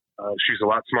she's a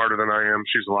lot smarter than I am.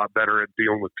 She's a lot better at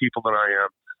dealing with people than I am.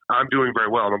 I'm doing very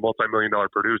well. I'm a multi-million-dollar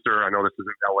producer. I know this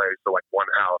isn't LA, so like one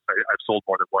house. I've sold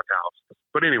more than one house.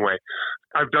 But anyway,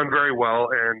 I've done very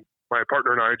well. And my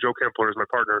partner and I, Joe Kempler is my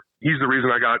partner. He's the reason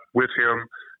I got with him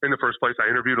in the first place. I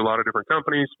interviewed a lot of different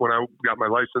companies when I got my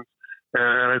license.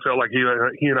 And I felt like he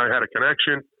and I had a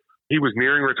connection. He was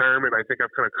nearing retirement. I think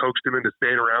I've kind of coaxed him into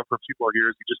staying around for a few more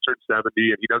years. He just turned 70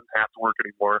 and he doesn't have to work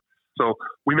anymore. So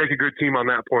we make a good team on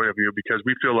that point of view because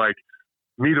we feel like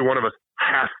neither one of us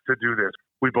has to do this.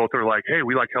 We both are like, hey,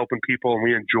 we like helping people and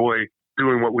we enjoy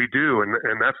doing what we do. And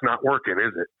that's not working,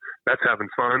 is it? That's having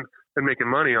fun and making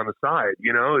money on the side.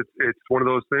 You know, it's one of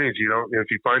those things, if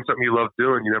you find something you love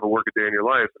doing, you never work a day in your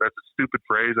life. And that's a stupid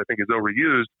phrase. I think is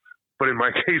overused. But in my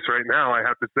case right now, I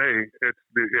have to say it's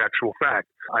the actual fact.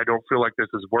 I don't feel like this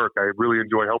is work. I really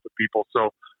enjoy helping people. So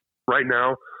right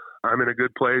now I'm in a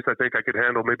good place. I think I could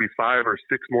handle maybe 5 or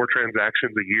 6 more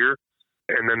transactions a year.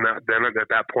 And then at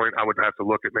that point, I would have to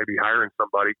look at maybe hiring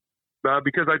somebody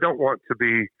because I don't want to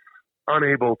be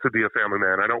unable to be a family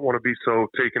man. I don't want to be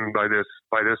so taken by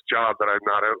this job that I'm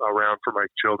not around for my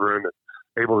children and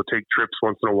able to take trips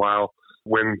once in a while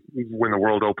when the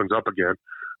world opens up again.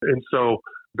 And so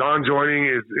Dawn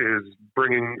joining is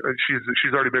bringing.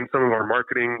 She's already been some of our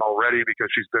marketing already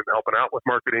because she's been helping out with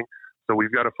marketing. So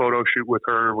we've got a photo shoot with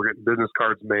her. We're getting business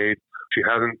cards made. She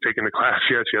hasn't taken the class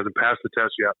yet. She hasn't passed the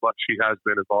test yet, but she has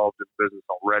been involved in business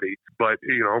already. But,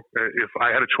 if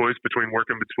I had a choice between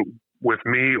working with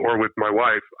me or with my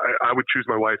wife, I would choose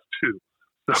my wife too.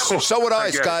 So would I,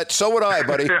 Scott. So would I,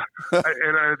 buddy. Yeah.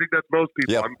 And I think that's most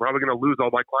people. Yep. I'm probably going to lose all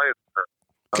my clients to her.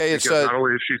 Okay, not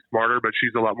only is she smarter, but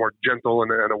she's a lot more gentle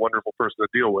and a wonderful person to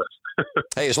deal with.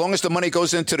 Hey, as long as the money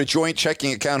goes into the joint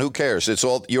checking account, who cares? It's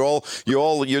all you're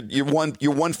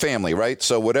one family, right?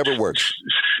 So whatever works.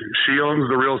 She owns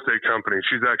the real estate company.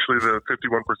 She's actually the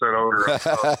 51% owner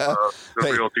of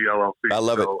the Realty LLC. I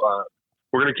love it.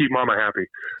 We're going to keep Mama happy.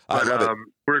 But, I love it.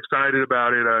 We're excited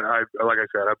about it. Like I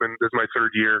said, this is my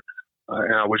 3rd year.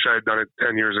 And I wish I had done it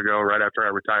 10 years ago, right after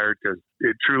I retired, because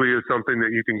it truly is something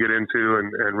that you can get into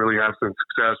and really have some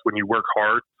success when you work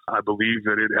hard. I believe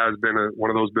that it has been one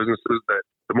of those businesses that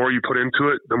the more you put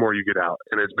into it, the more you get out.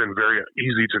 And it's been very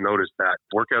easy to notice that.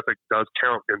 Work ethic does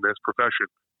count in this profession.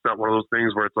 It's not one of those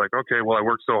things where it's like, okay, well, I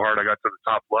worked so hard, I got to the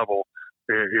top level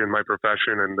in my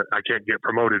profession, and I can't get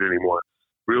promoted anymore.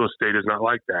 Real estate is not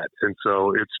like that. And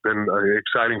so it's been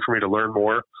exciting for me to learn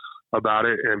more about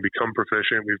it and become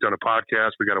proficient. We've done a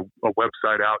podcast. We got a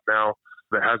website out now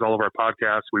that has all of our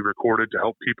podcasts we recorded to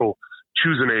help people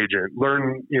choose an agent,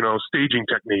 learn, staging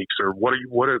techniques, or what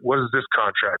is this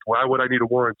contract? Why would I need a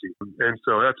warranty? And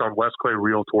so that's on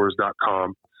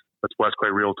WesClayRealtors.com. That's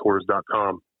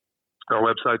WesClayRealtors.com. Our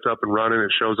website's up and running.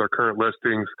 It shows our current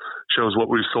listings, shows what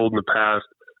we've sold in the past,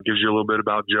 gives you a little bit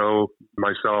about Joe,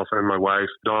 myself, and my wife,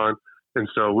 Dawn. And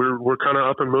so we're kind of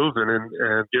up and moving and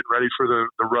getting ready for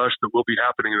the rush that will be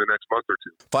happening in the next month or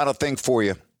two. Final thing for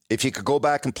you. If you could go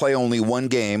back and play only one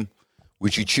game,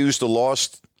 would you choose the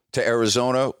loss to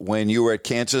Arizona when you were at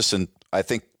Kansas? And I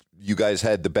think you guys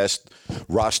had the best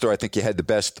roster. I think you had the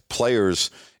best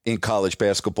players in college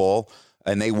basketball,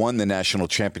 and they won the national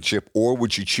championship. Or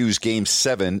would you choose Game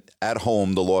 7 at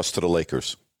home, the loss to the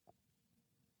Lakers?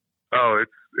 Oh,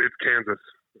 it's Kansas,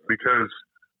 because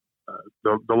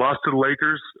the loss to the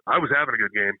Lakers, I was having a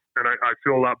good game, and I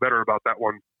feel a lot better about that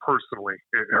one personally.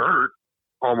 It hurt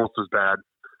almost as bad,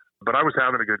 but I was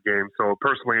having a good game. So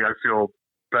personally, I feel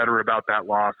better about that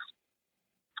loss,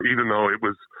 even though it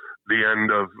was the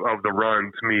end of the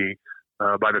run to me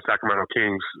by the Sacramento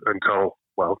Kings until,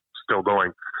 still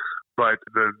going. But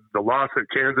the loss at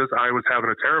Kansas, I was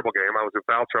having a terrible game. I was in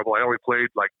foul trouble. I only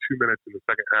played like 2 minutes in the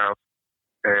second half,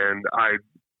 and I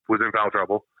was in foul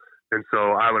trouble. And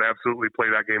so I would absolutely play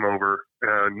that game over,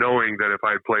 knowing that if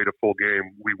I had played a full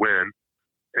game, we win,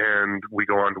 and we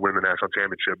go on to win the national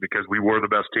championship, because we were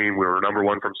the best team. We were number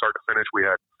one from start to finish. We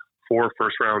had 4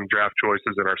 first-round draft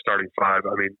choices in our starting 5.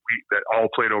 I mean, that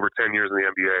all played over 10 years in the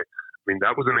NBA. I mean,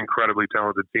 that was an incredibly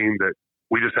talented team that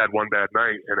we just had one bad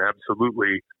night, and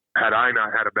absolutely, had I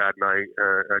not had a bad night,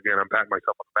 again, I'm patting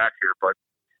myself on the back here, but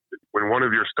when one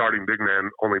of your starting big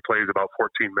men only plays about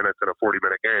 14 minutes in a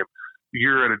 40-minute game,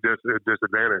 you're at a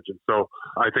disadvantage. And so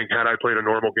I think had I played a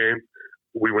normal game,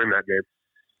 we win that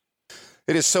game.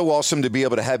 It is so awesome to be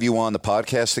able to have you on the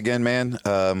podcast again, man.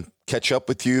 Catch up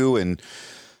with you. And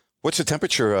what's the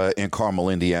temperature in Carmel,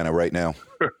 Indiana right now?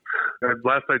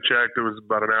 Last I checked, it was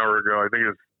about an hour ago. I think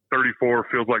it's 34,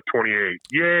 feels like 28.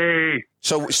 Yay!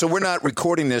 So we're not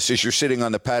recording this as you're sitting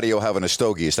on the patio having a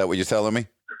stogie. Is that what you're telling me?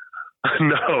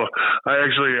 No, I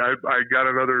got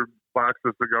another box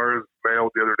of cigars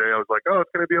mailed the other day. I was like,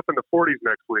 it's going to be up in the 40s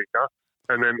next week, huh?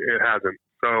 And then it hasn't.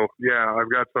 So, yeah,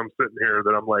 I've got some sitting here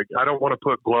that I'm like, I don't want to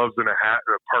put gloves and a hat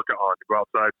and a parka on to go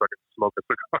outside so I can smoke a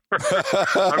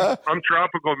cigar. I'm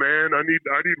tropical, man. I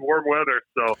need warm weather.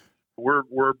 So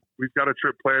we've got a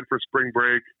trip planned for spring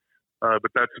break,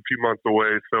 but that's a few months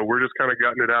away. So we're just kind of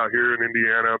gutting it out here in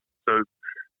Indiana. So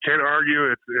can't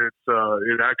argue. It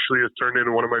actually has turned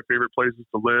into one of my favorite places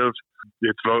to live.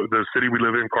 The city we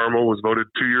live in, Carmel, was voted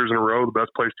 2 years in a row the best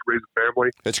place to raise a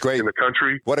family. That's great in the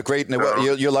country. What a great!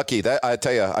 You're lucky. That I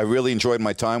tell you, I really enjoyed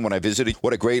my time when I visited.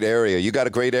 What a great area! You got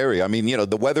a great area. I mean,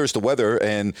 the weather's the weather,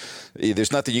 and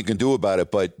there's nothing you can do about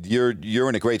it. But you're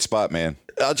in a great spot, man.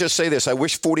 I'll just say this: I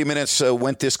wish 40 minutes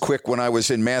went this quick when I was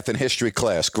in math and history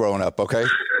class growing up. Okay.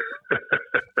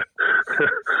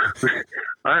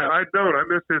 I don't. I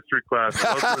miss history class.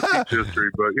 I love to teach history,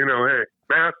 but hey,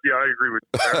 math. Yeah, I agree with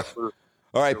you. Math,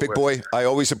 all right, big boy. I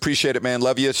always appreciate it, man.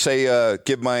 Love you. Say,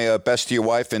 give my best to your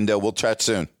wife, and we'll chat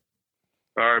soon.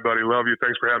 All right, buddy. Love you.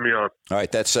 Thanks for having me on. All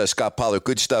right, that's Scott Pollard.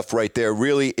 Good stuff right there.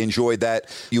 Really enjoyed that.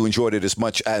 You enjoyed it as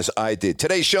much as I did.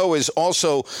 Today's show is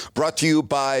also brought to you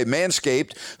by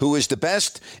Manscaped, who is the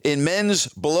best in men's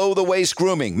below-the-waist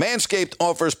grooming. Manscaped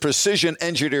offers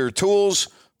precision-engineered tools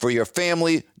for your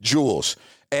family jewels.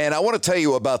 And I want to tell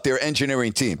you about their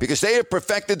engineering team, because they have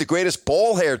perfected the greatest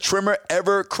ball hair trimmer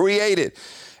ever created.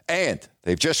 And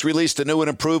they've just released a new and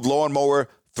improved Lawnmower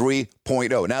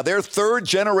 3.0. Now, their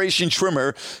third-generation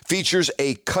trimmer features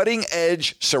a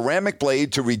cutting-edge ceramic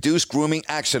blade to reduce grooming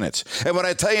accidents. And when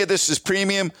I tell you this is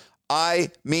premium,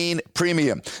 I mean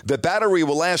premium. The battery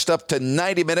will last up to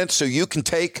 90 minutes, so you can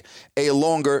take a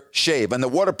longer shave. And the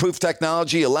waterproof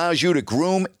technology allows you to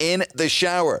groom in the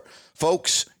shower.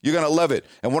 Folks, you're going to love it.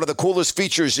 And one of the coolest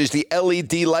features is the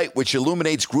LED light, which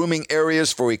illuminates grooming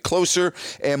areas for a closer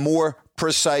and more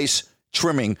precise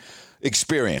trimming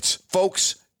experience.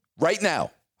 Folks, right now,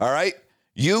 all right,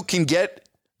 you can get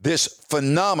this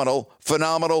phenomenal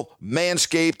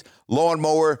Manscaped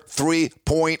Lawnmower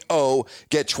 3.0.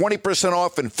 Get 20%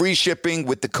 off and free shipping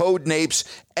with the code NAPES,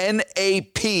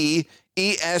 NAPES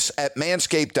at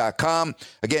manscaped.com.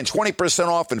 Again, 20%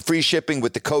 off and free shipping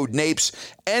with the code NAPES,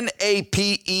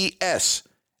 NAPES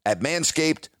at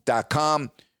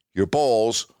manscaped.com. Your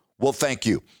balls Well, thank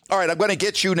you. All right, I'm going to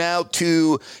get you now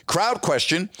to Crowd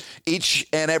Question. Each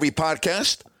and every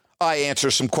podcast, I answer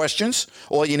some questions.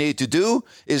 All you need to do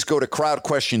is go to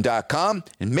crowdquestion.com,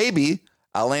 and maybe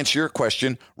I'll answer your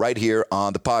question right here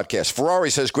on the podcast. Ferrari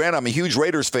says, Grant, I'm a huge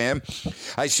Raiders fan.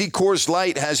 I see Coors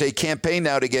Light has a campaign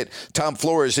now to get Tom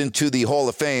Flores into the Hall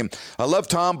of Fame. I love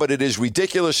Tom, but it is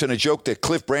ridiculous and a joke that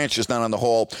Cliff Branch is not on the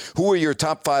Hall. Who are your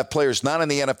top 5 players not in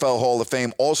the NFL Hall of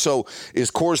Fame? Also, is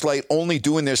Coors Light only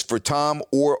doing this for Tom,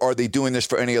 or are they doing this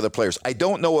for any other players? I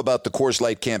don't know about the Coors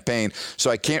Light campaign, so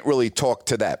I can't really talk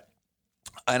to that.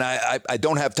 And I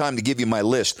don't have time to give you my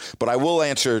list, but I will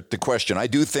answer the question. I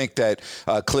do think that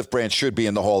Cliff Branch should be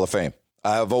in the Hall of Fame.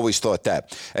 I've always thought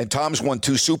that. And Tom's won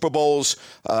 2 Super Bowls.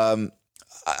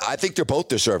 I think they're both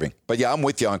deserving. But, yeah, I'm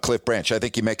with you on Cliff Branch. I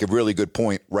think you make a really good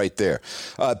point right there.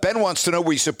 Ben wants to know,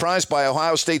 were you surprised by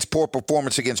Ohio State's poor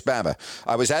performance against Bama?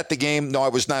 I was at the game. No, I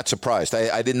was not surprised.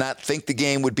 I did not think the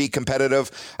game would be competitive.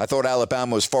 I thought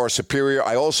Alabama was far superior.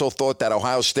 I also thought that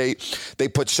Ohio State, they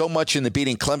put so much into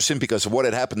beating Clemson because of what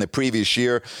had happened the previous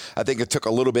year. I think it took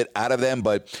a little bit out of them,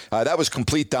 but that was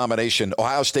complete domination.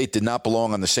 Ohio State did not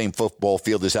belong on the same football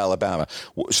field as Alabama.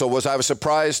 So was I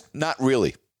surprised? Not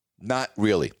really. Not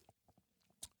really.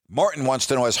 Martin wants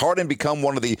to know, has Harden become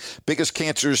one of the biggest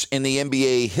cancers in the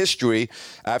NBA history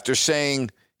after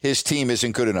saying his team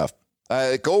isn't good enough?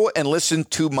 Go and listen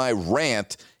to my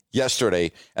rant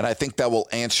yesterday, and I think that will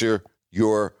answer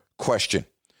your question.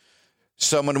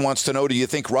 Someone wants to know, do you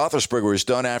think Roethlisberger is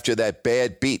done after that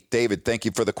bad beat? David, thank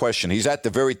you for the question. He's at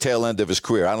the very tail end of his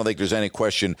career. I don't think there's any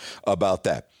question about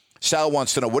that. Sal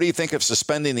wants to know, what do you think of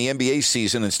suspending the NBA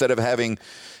season instead of having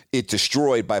it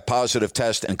destroyed by positive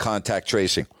test and contact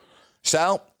tracing?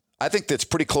 Sal, I think that's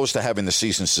pretty close to having the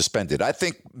season suspended. I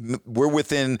think we're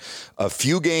within a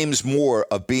few games more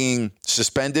of being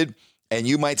suspended, and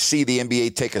you might see the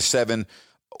NBA take a 7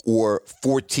 or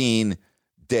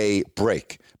 14-day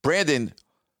break. Brandon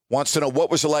wants to know, what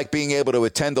was it like being able to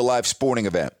attend a live sporting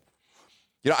event?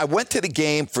 You know, I went to the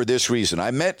game for this reason.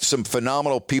 I met some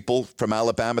phenomenal people from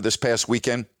Alabama this past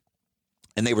weekend,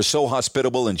 and they were so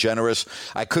hospitable and generous.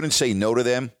 I couldn't say no to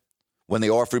them when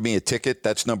they offered me a ticket.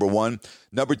 That's number one.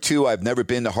 Number two, I've never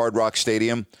been to Hard Rock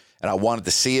Stadium, and I wanted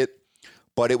to see it.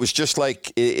 But it was just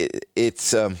like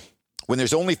it's when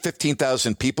there's only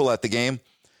 15,000 people at the game,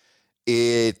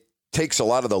 it takes a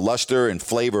lot of the luster and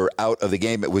flavor out of the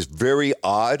game. It was very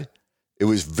odd. It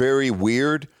was very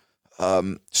weird.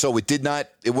 So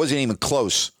it wasn't even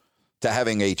close to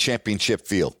having a championship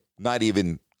feel. Not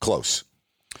even close.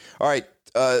 All right.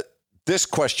 This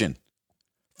question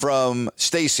from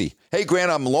Stacy. Hey,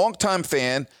 Grant, I'm a longtime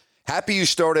fan. Happy you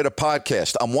started a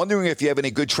podcast. I'm wondering if you have any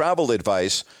good travel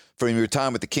advice from your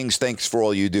time with the Kings. Thanks for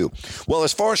all you do. Well,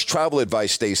 as far as travel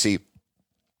advice, Stacy,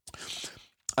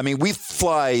 I mean, we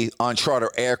fly on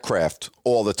charter aircraft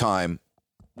all the time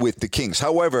with the Kings.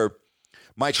 However,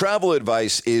 my travel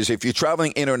advice is if you're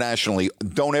traveling internationally,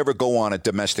 don't ever go on a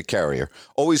domestic carrier.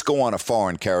 Always go on a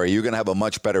foreign carrier. You're going to have a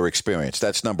much better experience.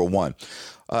 That's number one.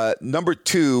 Number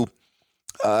two,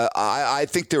 I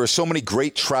think there are so many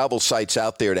great travel sites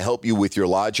out there to help you with your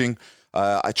lodging.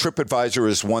 TripAdvisor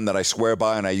is one that I swear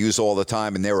by and I use all the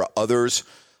time, and there are others.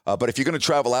 But if you're going to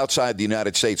travel outside the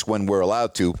United States when we're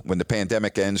allowed to, when the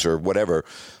pandemic ends or whatever,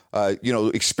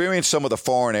 experience some of the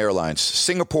foreign airlines.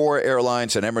 Singapore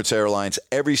Airlines and Emirates Airlines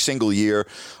every single year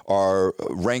are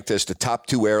ranked as the top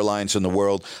 2 airlines in the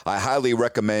world. I highly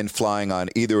recommend flying on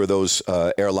either of those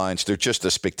airlines. They're just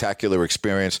a spectacular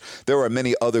experience. There are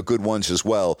many other good ones as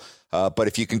well. But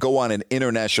if you can go on an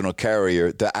international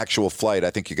carrier, the actual flight, I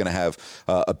think you're going to have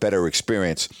a better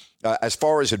experience. As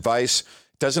far as advice,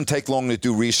 it doesn't take long to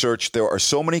do research. There are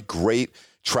so many great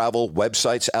travel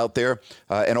websites out there.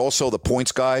 And also the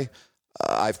Points Guy.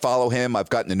 I follow him. I've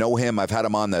gotten to know him. I've had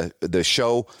him on the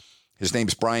show. His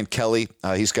name's Brian Kelly.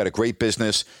 He's got a great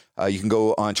business. You can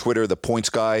go on Twitter, The Points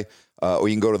Guy, or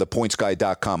you can go to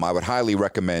thepointsguy.com. I would highly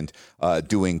recommend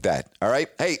doing that. All right?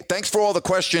 Hey, thanks for all the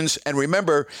questions. And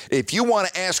remember, if you want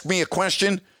to ask me a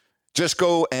question, just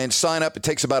go and sign up. It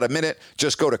takes about a minute.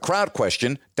 Just go to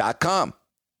crowdquestion.com.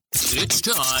 It's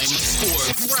time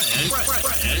for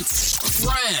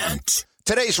Rant.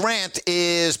 Today's rant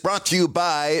is brought to you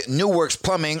by New Works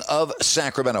Plumbing of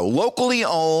Sacramento. Locally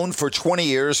owned for 20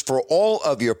 years for all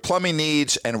of your plumbing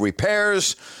needs and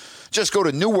repairs. Just go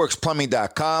to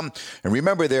newworksplumbing.com. And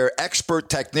remember, their expert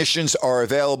technicians are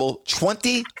available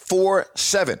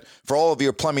 24/7 for all of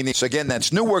your plumbing needs. Again,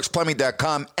 that's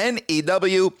newworksplumbing.com,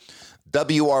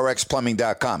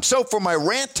 NEWWRXplumbing.com. So for my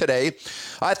rant today,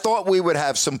 I thought we would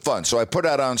have some fun. So I put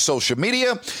out on social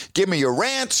media, give me your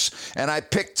rants, and I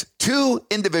picked 2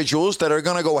 individuals that are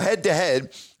going to go head-to-head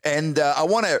And I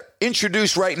want to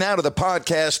introduce right now to the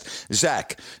podcast,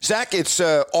 Zach. Zach, it's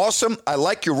awesome. I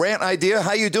like your rant idea.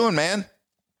 How you doing, man?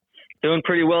 Doing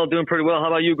pretty well. How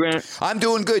about you, Grant? I'm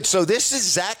doing good. So this is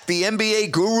Zach, the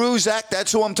NBA guru. Zach,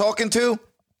 that's who I'm talking to?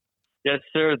 Yes,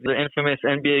 sir. The infamous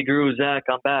NBA guru, Zach.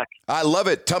 I'm back. I love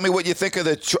it. Tell me what you think of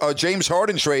the James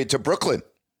Harden trade to Brooklyn.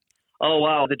 Oh,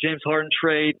 wow. The James Harden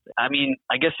trade. I mean,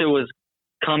 I guess it was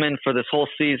coming for this whole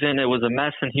season. It was a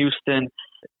mess in Houston.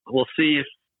 We'll see if,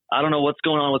 I don't know what's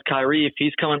going on with Kyrie. If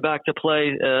he's coming back to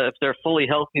play, if they're fully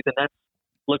healthy, the Nets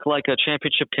look like a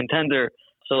championship contender.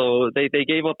 So they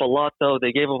gave up a lot, though.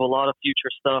 They gave up a lot of future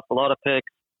stuff, a lot of picks.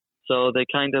 So they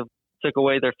kind of took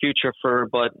away their future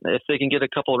but if they can get a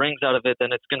couple rings out of it,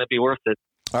 then it's going to be worth it.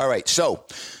 All right. So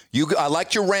I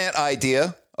liked your rant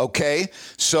idea. Okay.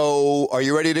 So are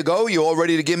you ready to go? You all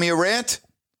ready to give me a rant?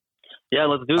 Yeah,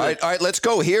 let's do this. All right, let's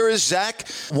go. Here is Zach,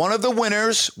 one of the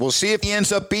winners. We'll see if he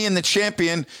ends up being the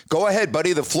champion. Go ahead,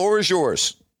 buddy. The floor is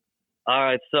yours. All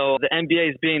right, so the NBA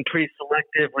is being pretty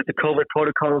selective with the COVID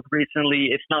protocols recently.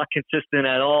 It's not consistent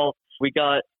at all. We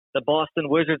got the Boston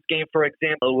Wizards game, for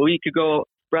example. A week ago,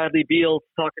 Bradley Beal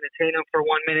talking to Tatum for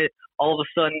 1 minute. All of a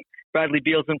sudden, Bradley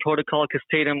Beal's in protocol because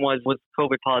Tatum was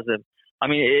COVID positive. I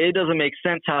mean, it doesn't make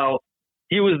sense how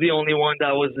he was the only one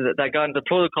that got into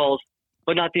protocols,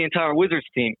 but not the entire Wizards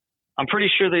team. I'm pretty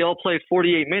sure they all played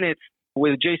 48 minutes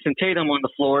with Jason Tatum on the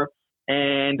floor,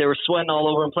 and they were sweating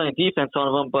all over and playing defense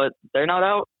on them, but they're not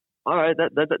out. All right,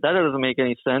 that doesn't make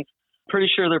any sense. Pretty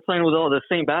sure they're playing with all the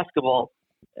same basketball.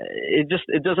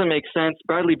 It doesn't make sense.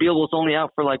 Bradley Beal was only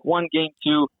out for like one game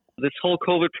too. This whole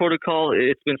COVID protocol,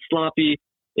 it's been sloppy.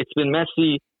 It's been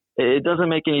messy. It doesn't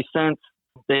make any sense.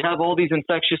 They have all these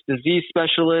infectious disease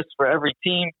specialists for every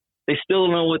team. They still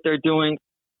don't know what they're doing.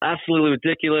 Absolutely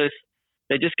ridiculous.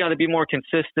 They just got to be more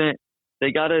consistent.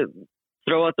 They got to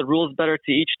throw out the rules better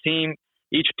to each team,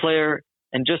 each player,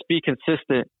 and just be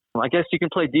consistent. I guess you can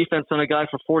play defense on a guy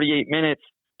for 48 minutes,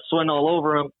 sweating all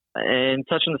over him and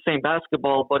touching the same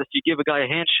basketball, but if you give a guy a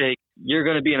handshake, you're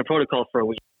going to be in a protocol for a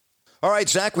week. All right,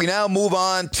 Zach, we now move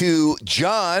on to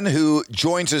John, who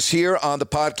joins us here on the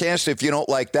podcast, if you don't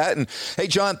like that. And, hey,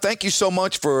 John, thank you so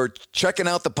much for checking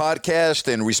out the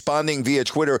podcast and responding via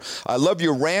Twitter. I love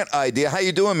your rant idea. How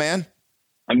you doing, man?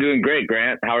 I'm doing great,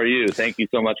 Grant. How are you? Thank you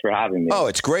so much for having me. Oh,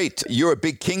 it's great. You're a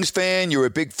big Kings fan. You're a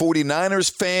big 49ers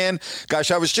fan.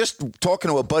 Gosh, I was just talking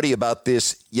to a buddy about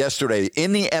this yesterday.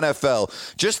 In the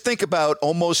NFL, just think about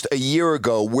almost a year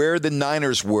ago where the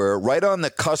Niners were, right on the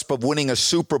cusp of winning a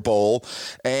Super Bowl.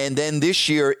 And then this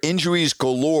year, injuries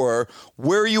galore.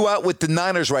 Where are you at with the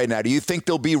Niners right now? Do you think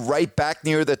they'll be right back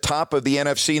near the top of the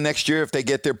NFC next year if they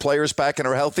get their players back and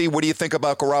are healthy? What do you think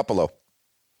about Garoppolo?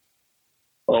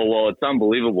 Oh, well, it's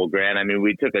unbelievable, Grant. I mean,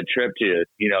 we took a trip to,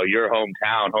 your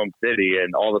hometown, home city,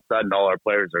 and all of a sudden all our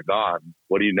players are gone.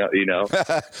 What do you know?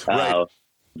 Right.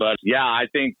 But, yeah, I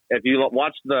think if you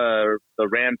watch the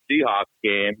Rams-Seahawks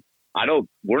game,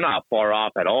 we're not far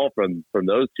off at all from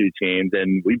those two teams.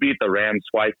 And we beat the Rams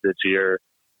twice this year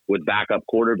with backup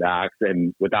quarterbacks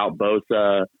and without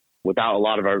Bosa, without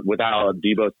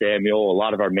Deebo Samuel, a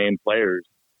lot of our main players.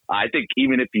 I think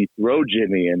even if you throw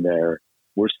Jimmy in there,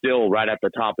 we're still right at the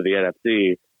top of the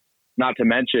NFC. Not to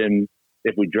mention,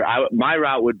 if my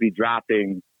route would be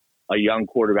drafting a young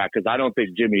quarterback because I don't think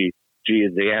Jimmy G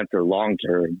is the answer long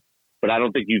term. But I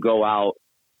don't think you go out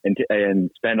and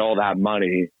spend all that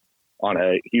money on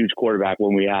a huge quarterback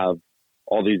when we have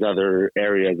all these other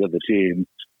areas of the team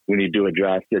we need to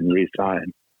address and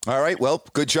re-sign. All right. Well,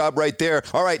 good job right there.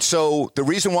 All right. So the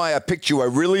reason why I picked you, I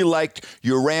really liked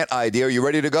your rant idea. Are you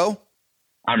ready to go?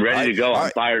 I'm ready to go. I'm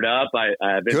fired up. I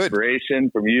have inspiration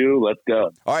from you. Let's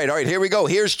go. All right. Here we go.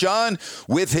 Here's John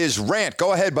with his rant.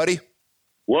 Go ahead, buddy.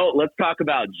 Well, let's talk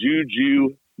about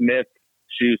Juju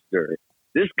Smith-Schuster.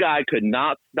 This guy could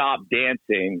not stop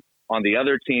dancing on the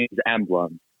other team's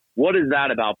emblem. What is that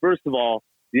about? First of all,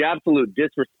 the absolute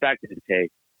disrespect it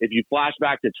takes. If you flash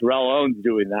back to Terrell Owens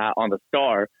doing that on the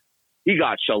Star, he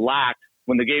got shellacked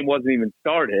when the game wasn't even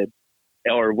started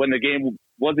or when the game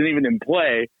wasn't even in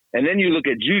play. And then you look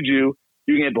at Juju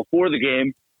doing it before the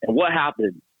game, and what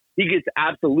happens? He gets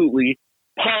absolutely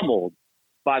pummeled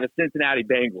by the Cincinnati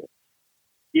Bengals.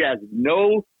 He has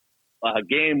no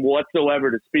game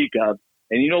whatsoever to speak of.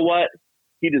 And you know what?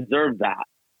 He deserved that.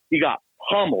 He got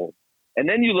pummeled. And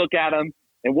then you look at him,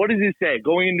 and what does he say?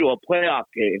 Going into a playoff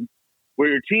game where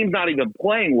your team's not even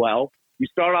playing well, you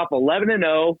start off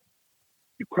 11-0,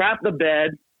 you crap the bed,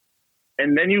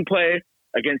 and then you play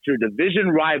against your division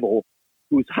rival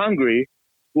who's hungry,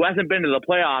 who hasn't been to the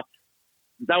playoffs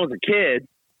since I was a kid.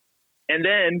 And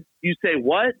then you say,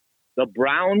 what? The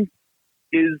Browns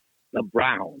is the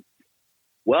Browns.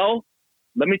 Well,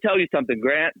 let me tell you something,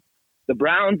 Grant. The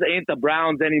Browns ain't the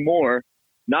Browns anymore.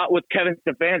 Not with Kevin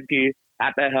Stefanski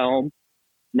at the helm.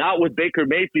 Not with Baker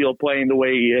Mayfield playing the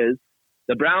way he is.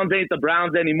 The Browns ain't the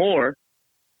Browns anymore.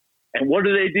 And what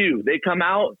do? They come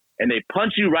out and they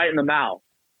punch you right in the mouth.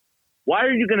 Why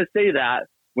are you going to say that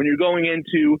when you're going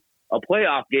into a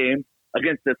playoff game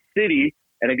against a city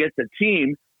and against a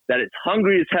team that is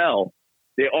hungry as hell?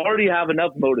 They already have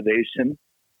enough motivation.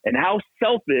 And how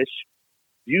selfish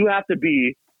do you have to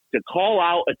be to call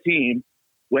out a team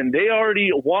when they already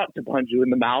want to punch you in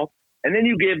the mouth, and then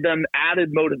you give them added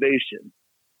motivation?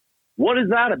 What is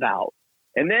that about?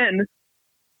 And then,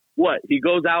 what? He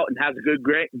goes out and has a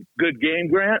good game,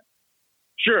 Grant?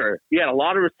 Sure, he had a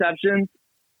lot of receptions,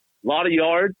 a lot of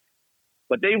yards,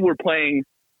 but they were playing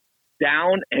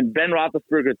down, and Ben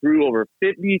Roethlisberger threw over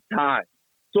 50 times.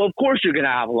 So, of course, you're going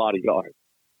to have a lot of yards.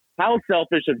 How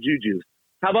selfish of Juju.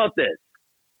 How about this?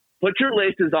 Put your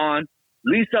laces on,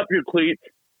 lace up your cleats,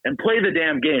 and play the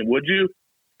damn game, would you?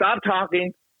 Stop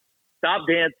talking, stop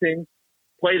dancing,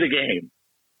 play the game.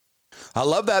 I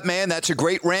love that, man. That's a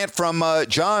great rant from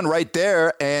John right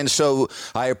there. And so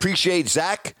I appreciate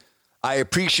Zach. I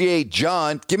appreciate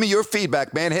John. Give me your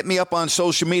feedback, man. Hit me up on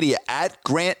social media at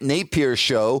Grant Napier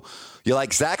Show. You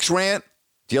like Zach's rant?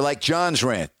 Do you like John's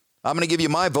rant? I'm going to give you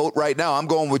my vote right now. I'm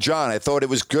going with John. I thought it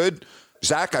was good.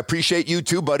 Zach, I appreciate you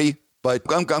too, buddy. But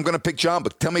I'm going to pick John.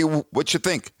 But tell me what you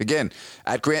think. Again,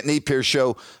 at Grant Napier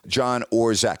Show, John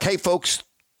or Zach. Hey, folks,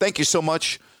 thank you so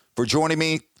much for joining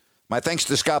me. My thanks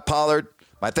to Scott Pollard.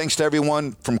 My thanks to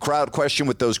everyone from Crowd Question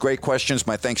with those great questions.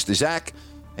 My thanks to Zach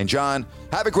and John.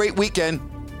 Have a great weekend.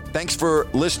 Thanks for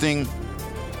listening.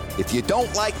 If you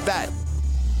don't like that,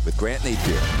 with Grant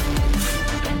Napier.